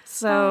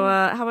 So,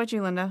 how about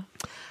you, Linda?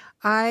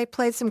 I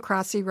played some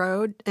Crossy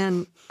Road,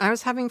 and I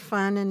was having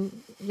fun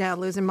and,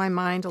 losing my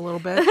mind a little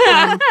bit.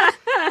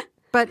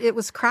 But it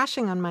was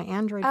crashing on my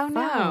Android Oh,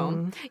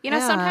 phone. no. You know,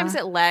 sometimes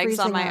it lags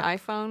on freezing my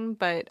up. iPhone,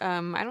 but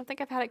I don't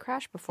think I've had it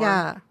crash before.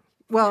 Yeah.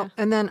 Well,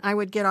 and then I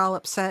would get all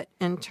upset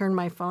and turn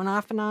my phone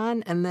off and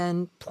on and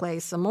then play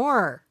some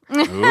more.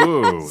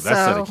 Ooh, that's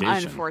So,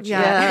 dedication. Unfortunate.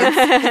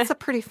 Yeah, it's a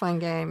pretty fun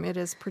game. It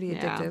is pretty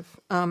Yeah.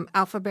 addictive.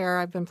 Alpha Bear,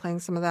 I've been playing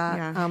some of that.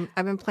 Yeah.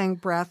 I've been playing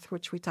Breath,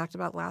 which we talked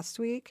about last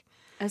week.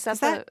 Is that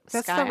That's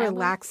Sky the Island?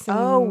 relaxing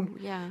Oh,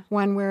 yeah.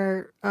 one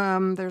where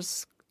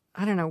there's,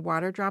 I don't know,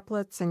 water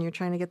droplets and you're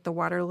trying to get the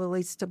water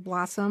lilies to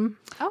blossom.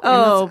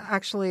 Oh. And it's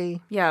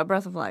actually, Yeah,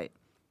 Breath of Light.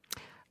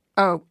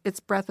 it's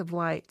Breath of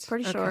Light.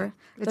 Pretty Okay. sure.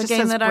 It The just game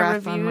says that I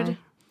Breath on reviewed? my-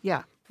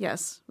 Yeah.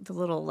 Yes, with the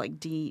little like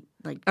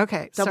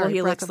Okay. double sorry,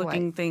 helix Breath of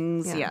looking Light.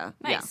 things. Yeah. Yeah.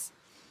 Nice.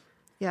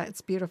 Yeah,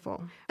 it's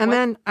beautiful. And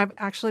then I've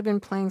actually been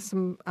playing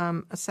some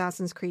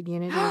Assassin's Creed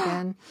Unity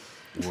again.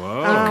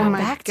 Whoa. Oh my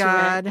back to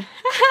God!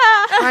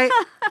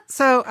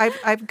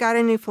 I've got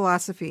a new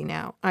philosophy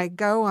now. I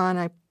go on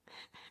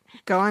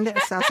to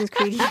Assassin's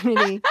Creed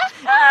Unity,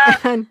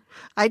 and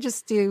I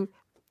just do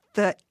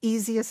the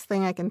easiest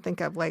thing I can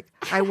think of. Like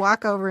I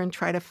walk over and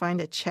try to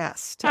find a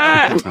chest, or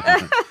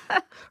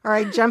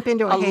I jump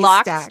into A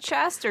haystack. locked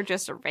chest or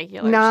just a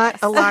regular Not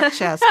chest? a locked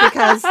chest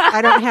because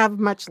I don't have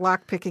much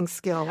lock picking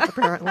skill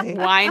apparently.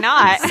 Why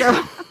not?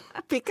 So,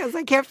 because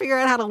I can't figure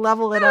out how to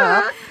level it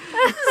up.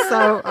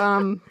 So,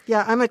 I'm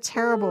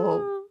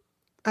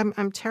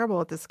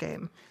terrible at this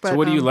game. But, So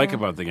what do you like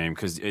about the game?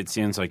 Because it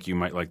seems like you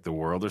might like the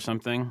world or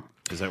something.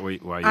 Is that why you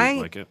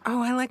like it?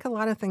 Oh, I like a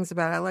lot of things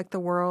about it. I like the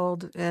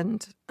world,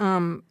 and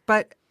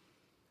but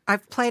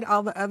I've played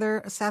all the other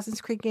Assassin's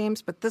Creed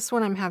games, but this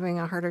one I'm having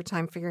a harder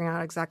time figuring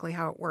out exactly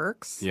how it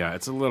works. Yeah,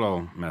 it's a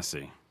little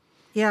messy.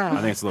 Yeah, I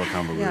think it's a little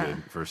convoluted Yeah.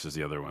 versus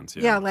the other ones.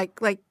 Yeah, like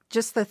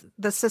just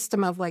the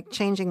system of like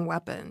changing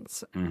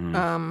weapons,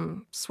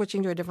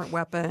 switching to a different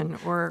weapon,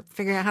 or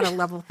figuring out how to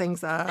level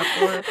things up.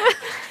 Or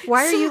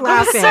why are you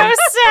laughing? So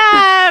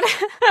sad.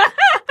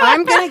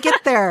 I'm gonna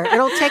get there.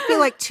 It'll take me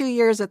like 2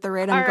 years at the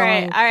rate I'm All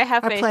right, going. I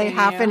have I faith play in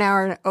half you. an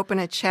hour to open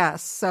a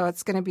chest, so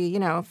it's gonna be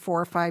 4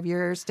 or 5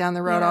 years down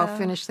the road. I'll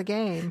finish the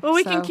game. Well,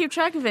 we can So- keep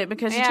track of it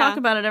because you Yeah. talk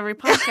about it every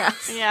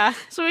podcast. Yeah.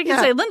 So we can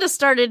Yeah. say Linda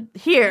started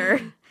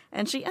here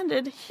and she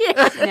ended here.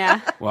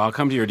 Yeah. Well, I'll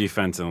come to your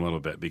defense in a little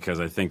bit because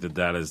I think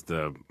that is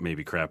the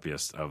maybe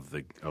crappiest of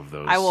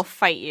those. I will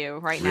fight you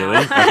right Really?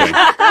 now.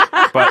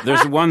 Okay. But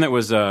there's one that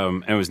was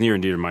it was near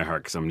and dear to my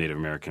heart because I'm Native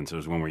American. So it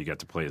was one where you got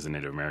to play as a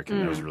Native American.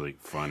 That was really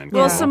fun and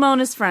Well, cool.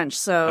 Simone is French,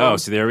 so Oh,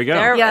 so there we go.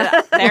 There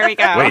we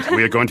go. Wait,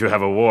 we are going to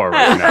have a war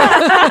right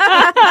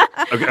now.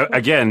 Okay,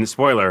 again,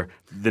 spoiler: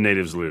 the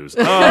natives lose.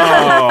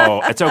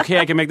 Oh, it's okay.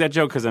 I can make that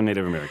joke because I'm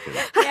Native American.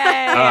 Yay.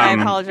 I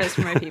apologize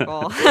for my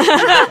people.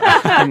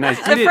 Nice.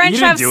 The French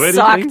have do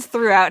anything? sucked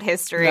throughout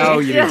history. No,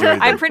 you didn't do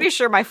anything. I'm pretty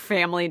sure my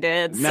family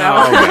did. So.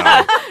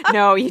 No.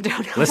 No, you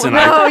don't know. Listen,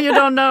 no, you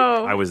don't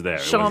know. I was there.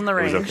 It Show was- him the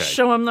it was ring. okay.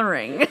 Show him the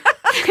ring.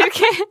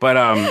 But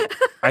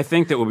I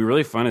think that what would be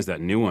really fun is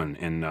that new one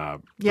in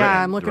Britain,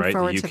 I'm looking right?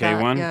 forward the UK to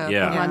that. one.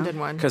 Yeah, the London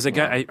one. Because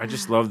I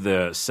just love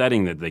the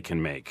setting that they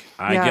can make.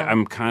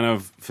 I'm kind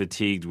of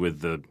fatigued with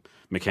the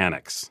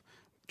mechanics.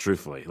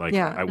 Truthfully, like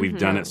Yeah. we've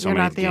done it so You're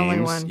many not the games.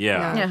 only one.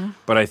 Yeah. Yeah. Yeah.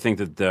 But I think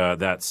that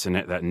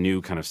that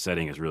new kind of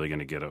setting is really going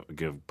to give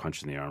a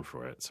punch in the arm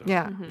for it. So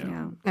Yeah.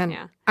 Yeah. And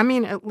Yeah. I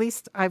mean, at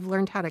least I've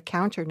learned how to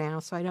counter now,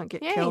 so I don't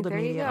get Yay, killed there you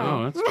immediately. go.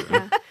 Oh, that's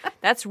good.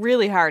 That's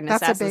really hard in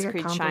That's a Assassin's big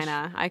Creed accomplishment.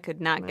 China. I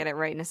could not get it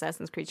right in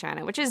Assassin's Creed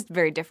China, which is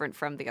very different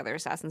from the other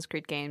Assassin's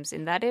Creed games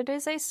in that it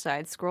is a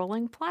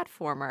side-scrolling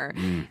platformer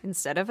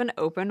instead of an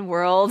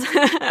open-world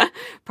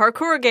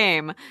parkour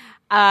game.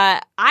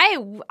 I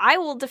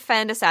will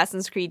defend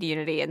Assassin's Creed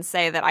Unity and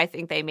say that I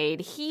think they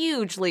made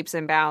huge leaps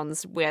and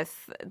bounds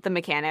with the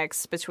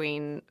mechanics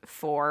between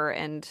 4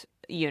 and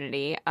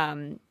Unity.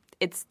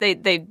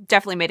 They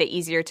definitely made it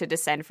easier to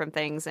descend from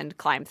things and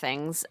climb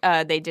things.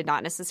 They did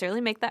not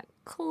necessarily make that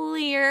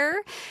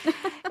clear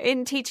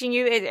in teaching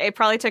you. It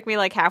probably took me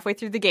like halfway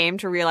through the game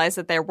to realize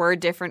that there were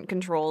different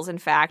controls, in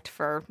fact,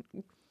 for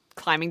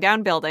climbing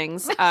down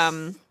buildings.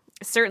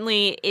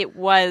 certainly it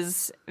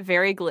was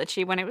very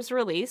glitchy when it was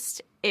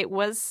released. It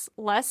was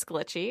less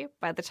glitchy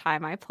by the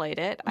time I played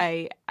it.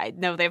 I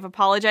know they've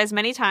apologized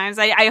many times.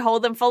 I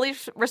hold them fully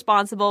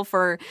responsible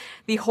for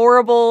the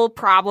horrible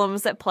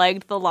problems that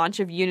plagued the launch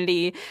of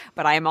Unity,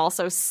 but I am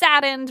also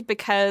saddened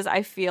because I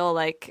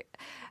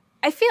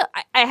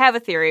have a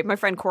theory. My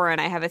friend Cora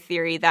and I have a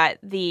theory that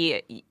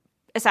the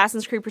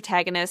Assassin's Creed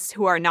protagonists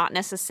who are not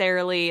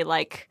necessarily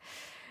like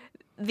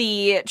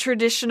the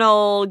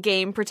traditional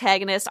game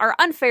protagonists are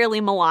unfairly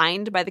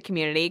maligned by the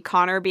community.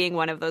 Connor being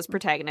one of those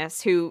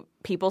protagonists who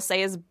people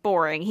say is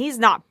boring. He's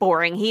not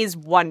boring. He's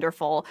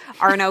wonderful.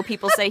 Arno,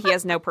 people say he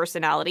has no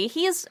personality.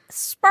 He is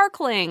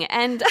sparkling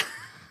and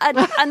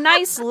a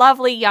nice,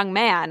 lovely young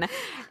man.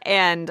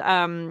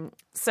 And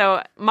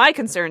so my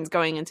concerns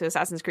going into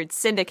Assassin's Creed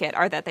Syndicate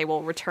are that they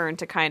will return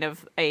to kind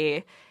of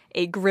a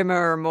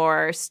grimmer,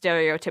 more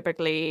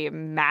stereotypically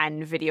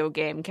man video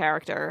game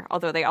character.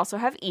 Although they also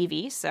have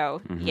Evie,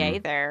 so yay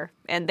there.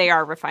 And they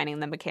are refining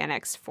the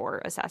mechanics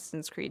for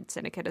Assassin's Creed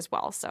Syndicate as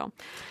well. So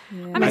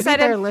I'm Maybe excited.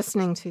 they're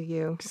listening to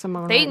you,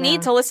 Simone. They right need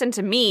now. to listen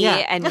to me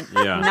and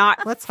Yeah.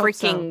 not Let's hope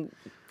so. freaking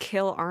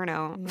kill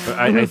Arno. But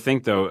I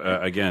think, though,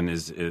 again,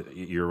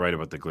 you're right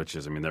about the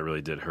glitches. I mean, that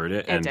really did hurt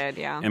it. It did,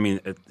 yeah. I mean,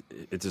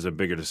 it is a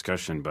bigger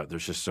discussion, but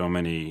there's just so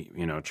many,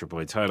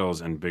 AAA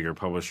titles and bigger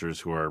publishers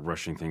who are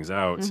rushing things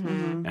out,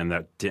 and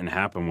that didn't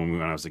happen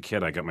when I was a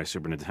kid. I got my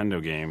Super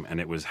Nintendo game, and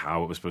it was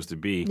how it was supposed to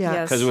be Yeah.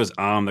 Yes. because it was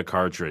on the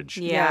cartridge.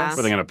 Yes.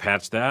 Are they going to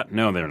patch that?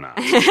 No, they're not.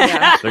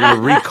 They're going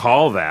to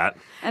recall that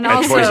And at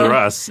also- Toys R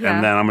Us, yeah.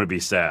 and then I'm going to be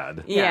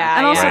sad. Yeah.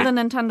 and also Right. the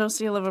Nintendo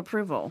seal of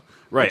approval.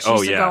 Right. Which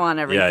used yeah. to go on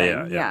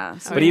everything. Yeah.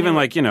 So But even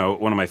like,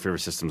 one of my favorite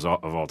systems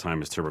of all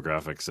time is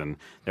TurboGrafx. And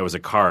there was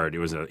a card. It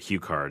was a Hue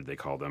card, they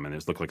called them. And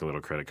it looked like a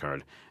little credit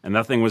card. And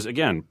that thing was,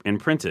 again,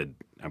 imprinted.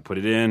 I put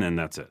it in and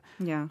that's it.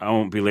 Yeah. I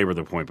won't belabor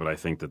the point, but I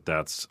think that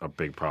that's a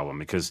big problem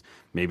because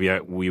maybe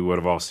we would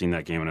have all seen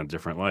that game in a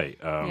different light.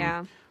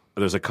 Yeah.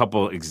 There's a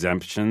couple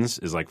exemptions,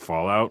 is like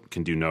Fallout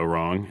can do no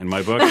wrong in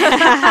my book.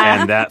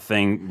 And that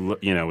thing,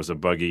 was a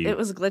buggy. it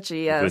was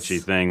glitchy, yes.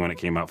 Glitchy thing when it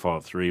came out,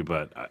 Fallout 3,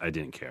 but I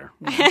didn't care.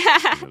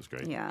 It was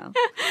great. Yeah.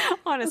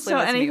 Honestly, So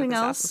that's me with anything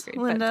Assassin's else, Creed,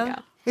 but Linda?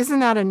 yeah. Isn't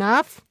that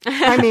enough?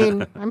 I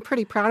mean, I'm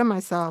pretty proud of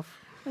myself.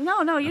 No,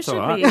 you That's a should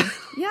lot. be.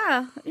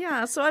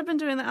 Yeah. So I've been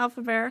doing the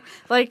Alpha Bear.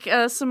 Like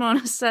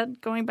Simona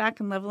said, going back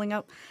and leveling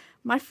up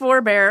my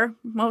forebear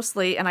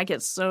mostly, and I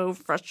get so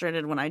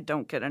frustrated when I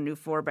don't get a new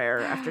forebear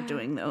after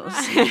doing those.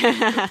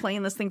 I'm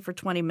playing this thing for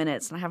 20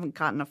 minutes and I haven't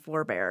gotten a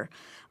forebear.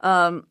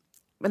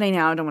 But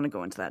anyhow, I don't want to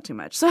go into that too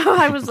much. So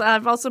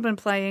I've also been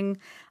playing.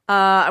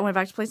 I went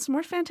back to play some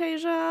more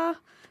Fantasia,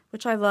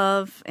 which I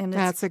love, and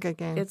That's a good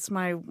game. it's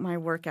my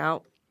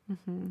workout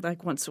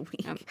like once a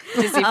week.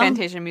 Disney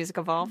Fantasia Music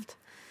Evolved.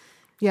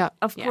 Yeah.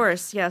 Of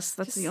course, yes,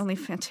 that's the only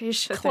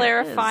Fantasia. there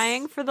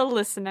Clarifying is. for the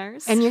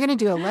listeners. And you're going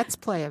to do a Let's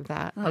Play of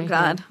that. Oh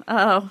God.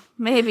 Oh,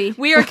 maybe.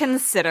 we are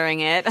considering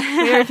it.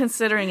 We are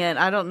considering it.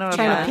 I don't know if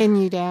Trying to I, pin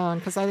you down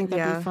because I think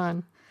that'd Yeah. be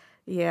fun.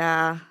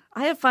 Yeah.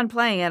 I have fun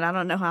playing it. I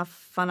don't know how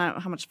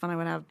much fun I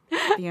would have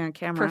being on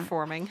camera.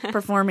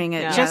 Performing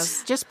it. Yeah.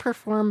 Yes. Just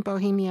perform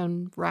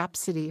Bohemian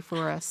Rhapsody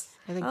for us.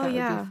 I think Oh, that would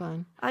yeah. be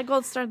fun. I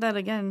gold starred that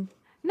again.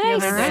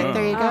 Nice. other All night. right,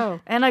 there you go.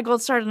 And I gold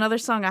starred another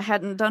song I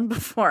hadn't done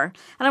before.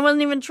 And I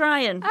wasn't even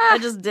trying. I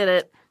just did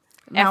it.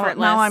 Effortless.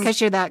 Now I'm Because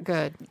you're that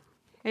good.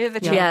 You're the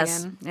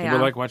yes. champion. Yeah. People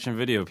like watching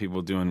video of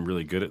people doing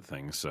really good at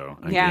things. So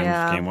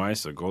Yeah. game wise,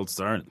 so gold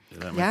star.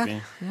 That Yeah.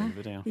 might be a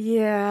video.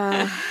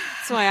 Yeah.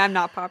 That's why I'm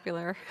not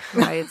popular.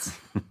 Right.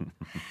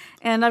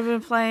 And I've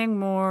been playing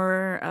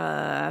more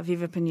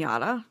Viva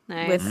Pinata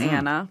Nice. with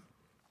Anna.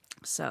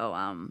 So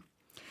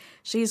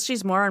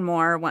she's more and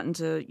more wanting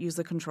to use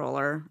the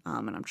controller,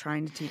 and I'm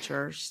trying to teach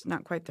her. She's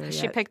not quite there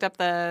She yet. picked up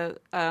the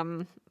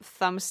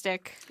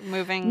thumbstick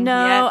moving.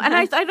 No, yet. and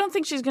I don't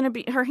think she's going to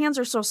be. Her hands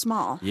are so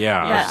small.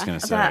 Yeah, I was just gonna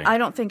say. That I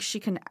don't think she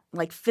can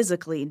like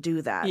physically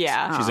do that.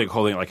 Yeah. She's like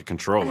holding it like a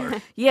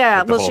controller. Yeah,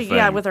 Like the well, whole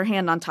yeah, thing. with her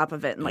hand on top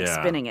of it and like Yeah.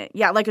 spinning it.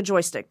 Yeah, like a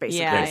joystick,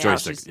 basically. Yeah, is yeah.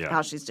 Joystick, how she's, yeah.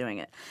 how she's doing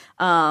it.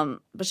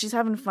 But she's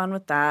having fun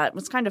with that.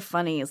 What's kind of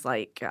funny is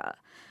like,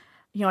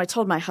 I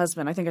told my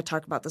husband. I think I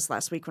talked about this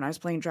last week when I was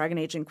playing Dragon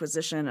Age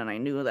Inquisition, and I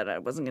knew that I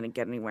wasn't going to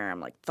get anywhere. I'm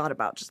like, thought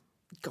about just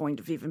going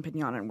to Viva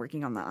Pinata and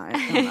working on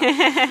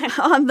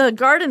on the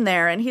garden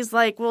there. And he's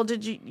like, "Well,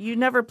 did you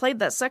never played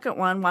that second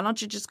one? Why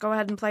don't you just go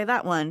ahead and play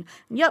that one?"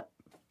 And, yep,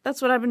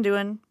 that's what I've been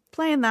doing,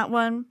 playing that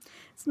one.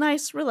 It's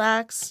nice,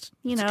 relaxed,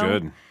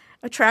 good.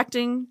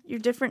 attracting your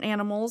different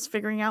animals,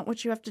 figuring out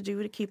what you have to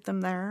do to keep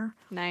them there.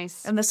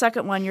 Nice. And the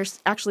second one, you're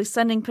actually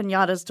sending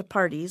pinatas to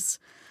parties.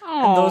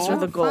 And those are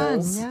the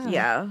goals. fun,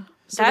 yeah.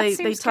 So That they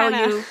seems tell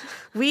kinda- you,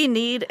 we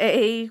need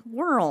a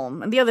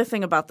worm. And the other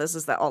thing about this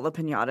is that all the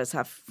pinatas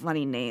have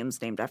funny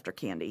names named after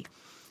candy.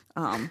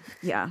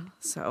 Yeah.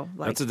 So,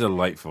 like, That's a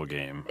delightful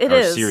game. It or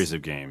is. series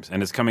of games,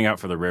 and it's coming out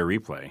for the Rare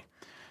Replay.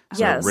 So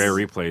yes. Rare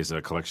Replay is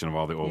a collection of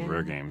all the old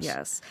Rare games.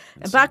 Yes.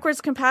 And backwards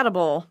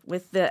compatible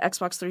with the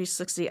Xbox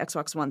 360,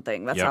 Xbox One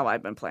thing. That's Yep. how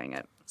I've been playing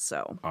it.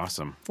 So,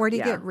 Awesome. Where do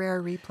you Yeah. get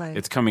Rare Replay?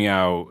 It's coming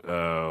out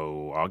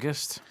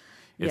August.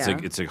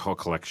 It's a whole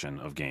collection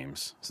of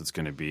games. So it's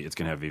gonna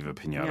have Viva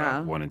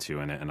Pinata 1 and 2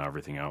 in it, and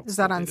everything else. Is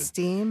that they on did.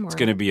 Steam? Or? It's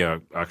gonna be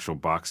a actual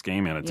box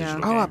game and a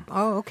digital game.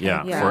 Okay.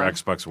 Yeah, Yeah. for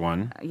Xbox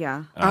One.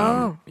 Yeah.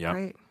 Yeah.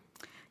 Great.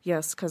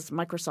 Yes, because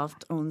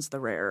Microsoft owns the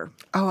Rare.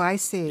 Oh, I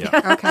see.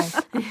 Yeah.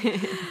 Okay.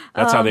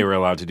 That's how they were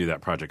allowed to do that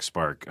Project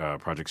Spark.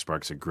 Project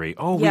Spark's a great.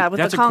 Oh, Yeah, with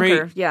that's the a great.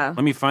 Conquer, yeah.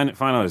 Let me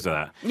finalize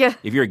that. Yeah.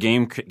 If you're a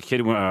game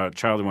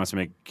child who wants to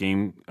make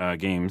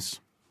games,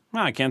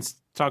 well, I can't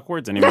talk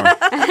words anymore.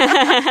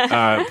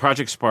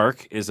 Project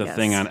Spark is a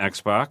thing on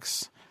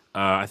Xbox.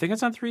 I think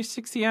it's on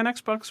 360 and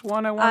Xbox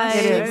One. I want to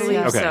I say. believe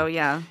Okay. so,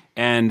 yeah.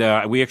 And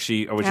we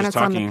actually, I was And just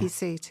it's on talking. the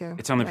PC too.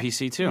 It's on the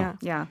PC too. Yeah.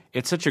 Yeah.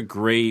 It's such a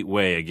great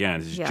way, again,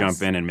 to just Yes.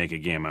 jump in and make a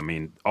game. I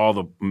mean, all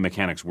the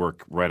mechanics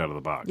work right out of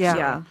the box. Yeah.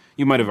 Yeah.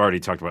 You might have already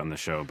talked about it in the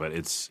show, but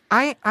it's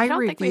I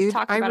don't think we've reviewed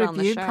talked about it on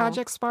the show.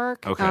 Project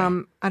Spark. Okay.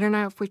 I don't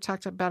know if we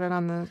talked about it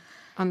on the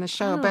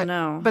show, don't but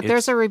know. but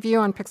there's a review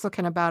on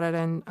Pixelkin about it,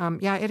 and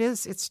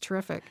it's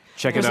terrific.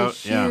 Check it There's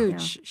out, a yeah.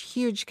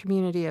 huge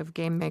community of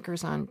game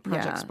makers on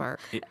Project Yeah. Spark.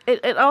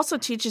 It also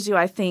teaches you,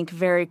 I think,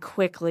 very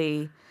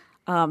quickly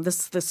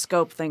the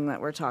scope thing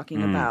that we're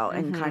talking about,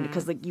 and kind of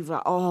because like you've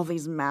got all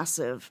these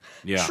massive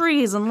Yeah.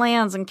 trees and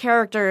lands and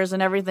characters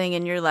and everything,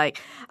 and you're like,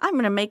 I'm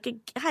gonna make it.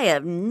 I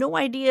have no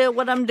idea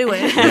what I'm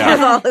doing with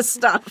all this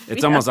stuff.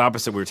 It's Yeah. almost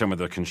opposite. We were talking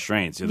about the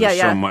constraints. There's Yeah,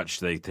 yeah. so much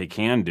they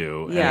can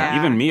do. And Yeah.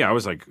 even me, I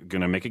was like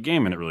going to make a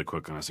game in it really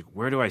quick, and I was like,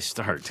 where do I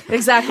start?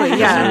 Exactly. 'Cause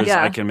Yeah.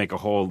 Yeah. I can make a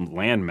whole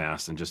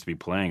landmass and just be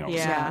playing all of a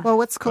Yeah. sudden. Well,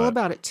 what's cool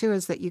about it too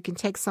is that you can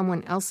take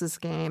someone else's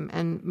game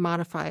and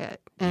modify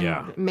it and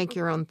Yeah. make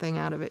your own thing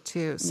out of it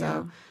too. So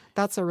Yeah.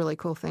 that's a really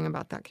cool thing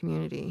about that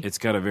community. It's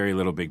got a very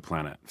Little Big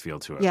Planet feel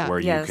to it, Yeah. where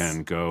Yes. you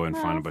can go and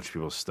find a bunch of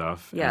people's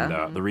stuff.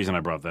 Yeah. And the reason I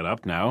brought that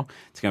up now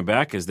to come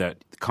back is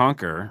that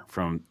Conquer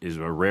is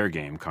a rare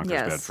game, Conquer's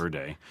Yes. Bad Fur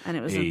Day. And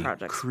it was a in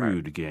Project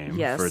crude Spark. game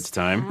Yes. for its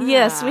time.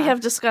 Yes, we have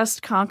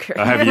discussed Conquer.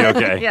 Have you?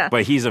 Okay. Yeah.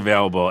 But he's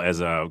available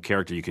as a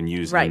character you can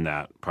use Right. in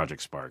that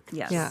Project Spark.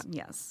 Yes. Yeah.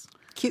 Yes.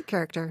 Cute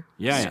character.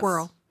 Yeah, yeah.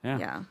 Squirrel. Yeah.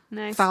 Yeah.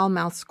 Nice. Foul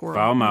mouth squirrel.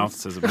 Foul mouth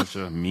says a bunch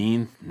of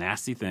mean,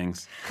 nasty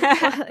things.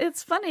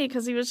 It's funny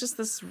because he was just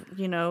this,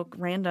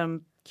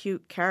 random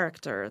cute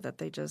character that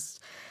they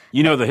just.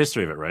 You know the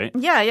history of it, right?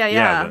 Yeah.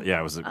 Yeah,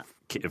 it was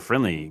a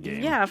friendly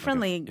game. Yeah, Like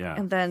friendly. a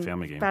and then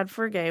family game. Bad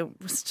Fur Day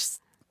was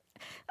just.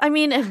 I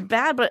mean,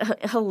 bad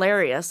but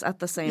hilarious at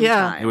the same Yeah.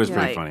 time. It was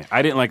pretty Like, funny.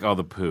 I didn't like all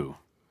the poo.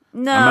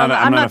 No, I'm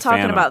not I'm a not fan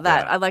talking of about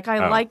that. that.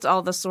 I Oh. liked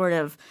all the sort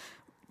of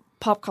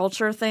pop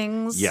culture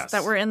things Yes.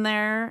 that were in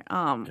there,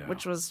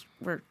 which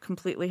were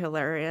completely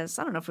hilarious.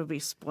 I don't know if we'd be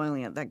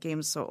spoiling it. That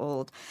game's so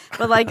old,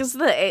 but like, it's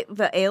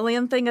the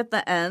alien thing at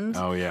the end.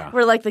 Oh, yeah.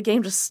 where like the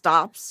game just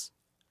stops.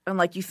 And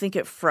like you think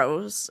it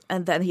froze,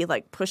 and then he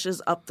like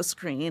pushes up the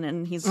screen,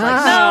 and he's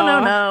like,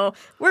 "No,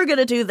 we're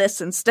gonna do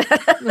this instead."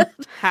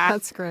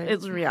 That's great.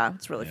 It's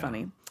really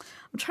funny.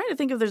 I'm trying to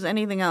think if there's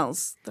anything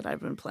else that I've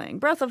been playing.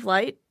 Breath of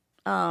Light,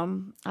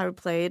 I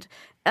played.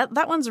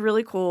 That one's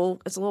really cool.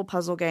 It's a little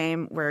puzzle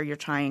game where you're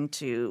trying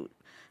to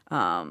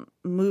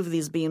move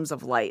these beams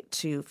of light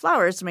to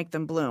flowers to make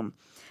them bloom.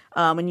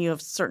 And you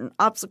have certain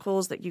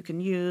obstacles that you can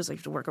use. You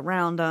have to work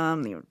around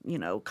them,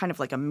 kind of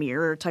like a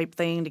mirror type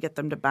thing to get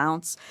them to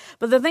bounce.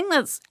 But the thing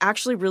that's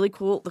actually really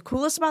cool, the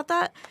coolest about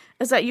that,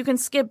 is that you can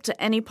skip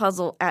to any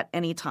puzzle at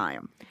any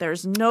time.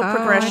 There's no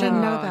progression. I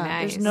didn't know that.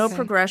 Nice. There's no Okay.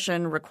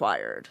 progression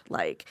required.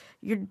 Like,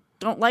 you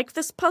don't like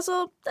this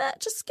puzzle,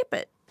 just skip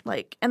it.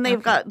 And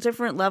they've got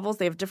different levels.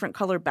 They have different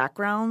color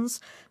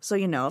backgrounds. So,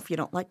 if you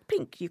don't like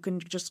pink, you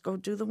can just go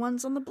do the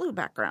ones on the blue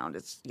background.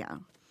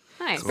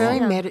 Nice. Very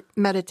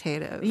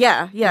meditative.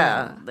 Yeah.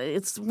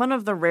 It's one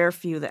of the rare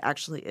few that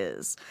actually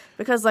is.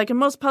 Because, in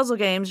most puzzle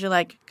games, you're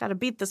like, got to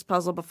beat this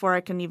puzzle before I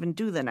can even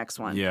do the next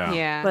one. Yeah.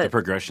 Yeah. The But-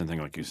 progression thing,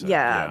 like you said.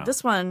 Yeah.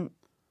 This one,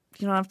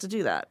 you don't have to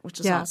do that, which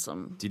is Yeah.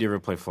 awesome. Did you ever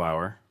play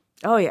Flower?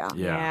 Oh, yeah.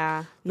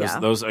 Yeah. Yeah.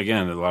 Those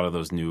again, a lot of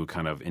those new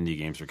kind of indie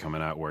games are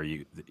coming out where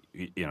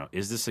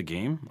is this a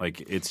game? Like,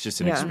 it's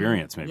just an Yeah.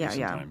 experience maybe Yeah.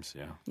 sometimes.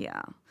 Yeah.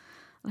 Yeah.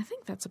 I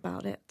think that's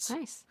about it.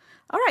 Nice.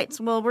 All right.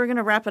 Well, we're going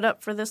to wrap it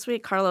up for this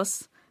week.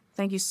 Carlos,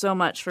 thank you so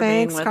much for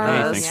Thanks, being with Carlos.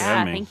 Hey, us. thanks for Yeah,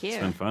 having me. thank you. It's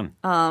been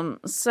fun.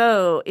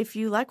 So if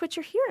you like what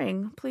you're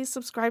hearing, please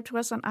subscribe to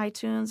us on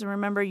iTunes. And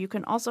remember, you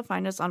can also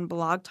find us on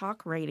Blog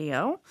Talk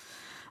Radio,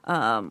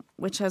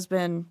 which has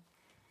been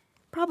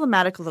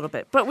problematic a little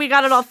bit, but we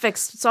got it all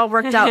fixed. It's all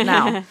worked out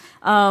now.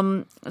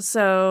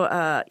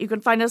 So you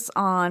can find us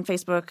on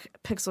Facebook,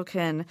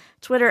 Pixelkin,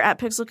 Twitter at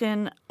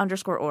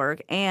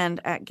Pixelkin_org, and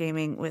at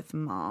Gaming with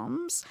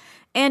Moms.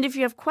 And if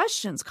you have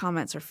questions,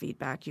 comments, or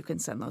feedback, you can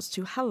send those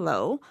to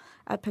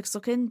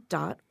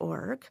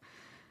hello@pixelkin.org.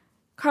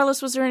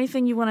 Carlos, was there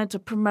anything you wanted to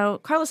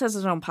promote? Carlos has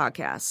his own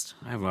podcast.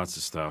 I have lots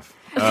of stuff.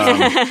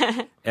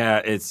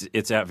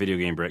 It's at Video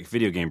Game Break.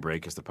 Video Game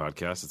Break is the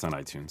podcast. It's on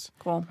iTunes.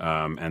 Cool.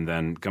 And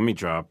then Gummy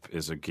Drop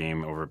is a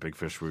game over at Big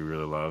Fish we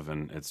really love,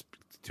 and it's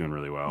doing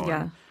really well.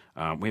 Yeah.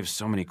 And, we have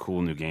so many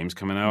cool new games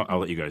coming out. I'll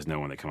let you guys know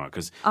when they come out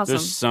because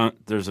Awesome.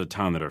 there's a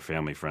ton that are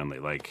family friendly.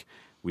 Like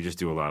we just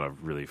do a lot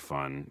of really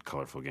fun,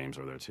 colorful games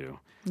over there too.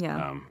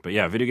 Yeah. But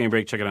yeah, Video Game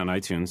Break. Check it out on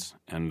iTunes.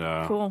 And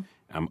Cool.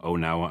 I'm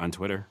Onawa on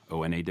Twitter.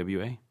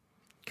 ONAWA.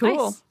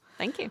 Cool. Nice.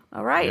 Thank you.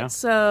 All right. Yeah.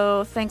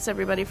 So thanks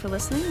everybody for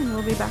listening, and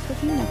we'll be back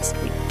with you next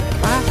week.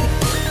 Bye.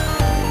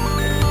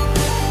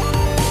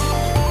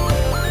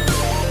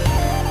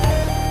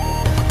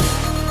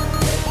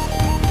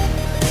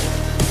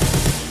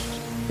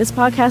 This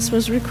podcast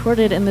was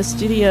recorded in the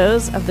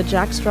studios of the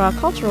Jack Straw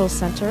Cultural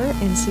Center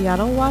in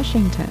Seattle,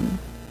 Washington.